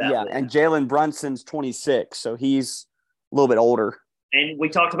line of that. Yeah, list. and Jalen Brunson's 26, so he's a little bit older. And we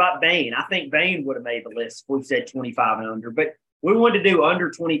talked about Bane. I think Bane would have made the list if we said 25 and under, but we wanted to do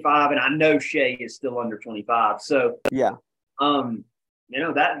under 25, and I know Shea is still under 25. So yeah,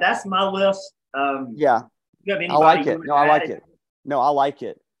 that's my list. Yeah, I like it. No, I like it. No, I like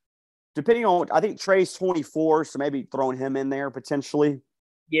it. Depending on, I think Trey's 24, so maybe throwing him in there potentially.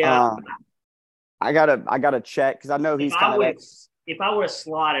 Yeah. I gotta check because I know he's kind of. If I would have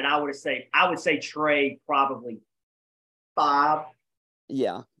slotted, I would say Trey probably 5.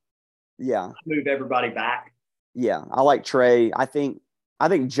 Yeah. Move everybody back. Yeah, I like Trey. I think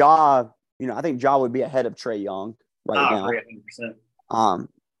Ja. I think Ja would be ahead of Trae Young right now. 100%.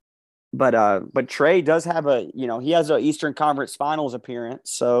 But Trey does have he has an Eastern Conference Finals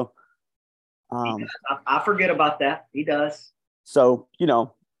appearance. So. I forget about that. He does. So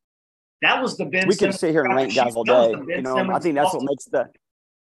that was the Ben. We can sit here and rank guys all day. I think that's what makes the.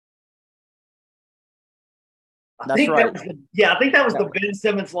 That's right. I think that was the Ben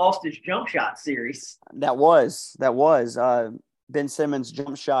Simmons lost his jump shot series. That was Ben Simmons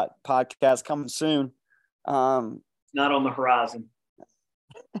jump shot podcast coming soon. Not on the horizon.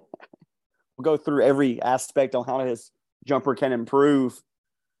 We'll go through every aspect on how his jumper can improve.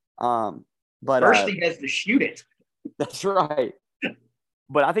 But first he has to shoot it. That's right.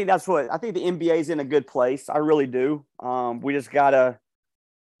 But I think the NBA is in a good place. I really do. We just gotta,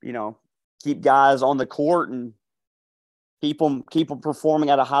 keep guys on the court and keep them performing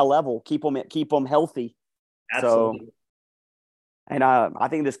at a high level. Keep them healthy. Absolutely. So, and I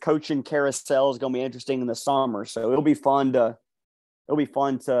think this coaching carousel is going to be interesting in the summer. So it'll be fun to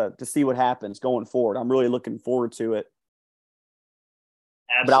see what happens going forward. I'm really looking forward to it.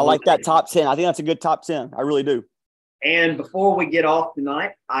 Absolutely. But I like that top 10. I think that's a good top 10. I really do. And before we get off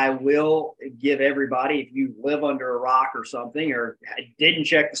tonight, I will give everybody, if you live under a rock or something or didn't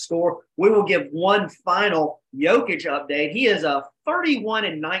check the score, we will give one final Jokic update. He is a 31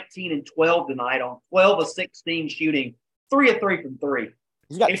 and 19 and 12 tonight on 12 of 16 shooting, 3 of 3 from 3.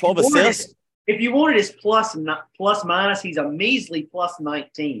 He's got 12 assists. If you wanted his plus minus, he's a measly plus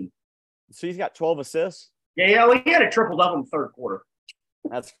 19. So he's got 12 assists? Yeah, he had a triple-double in the third quarter.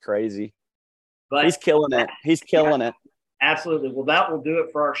 That's crazy. But he's killing it. He's killing it. Absolutely. Well, that will do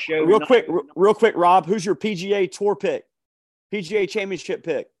it for our show. Real quick, Rob, who's your PGA Tour pick? PGA Championship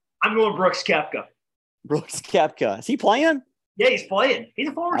pick? I'm going Brooks Koepka. Brooks Koepka. Is he playing? Yeah, he's playing. He's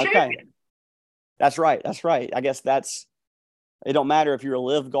a former champion. That's right. I guess it don't matter if you're a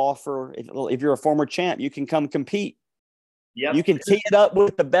live golfer. If you're a former champ, you can come compete. Yep. You can tee it up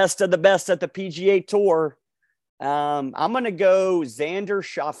with the best of the best at the PGA Tour. I'm going to go Xander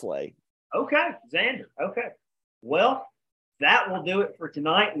Schauffele. Okay, Xander. Okay. Well, that will do it for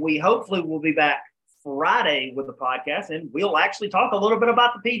tonight. We hopefully will be back Friday with the podcast, and we'll actually talk a little bit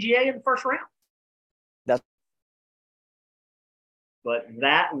about the PGA in the first round. But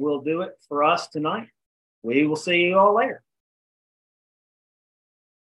that will do it for us tonight. We will see you all later.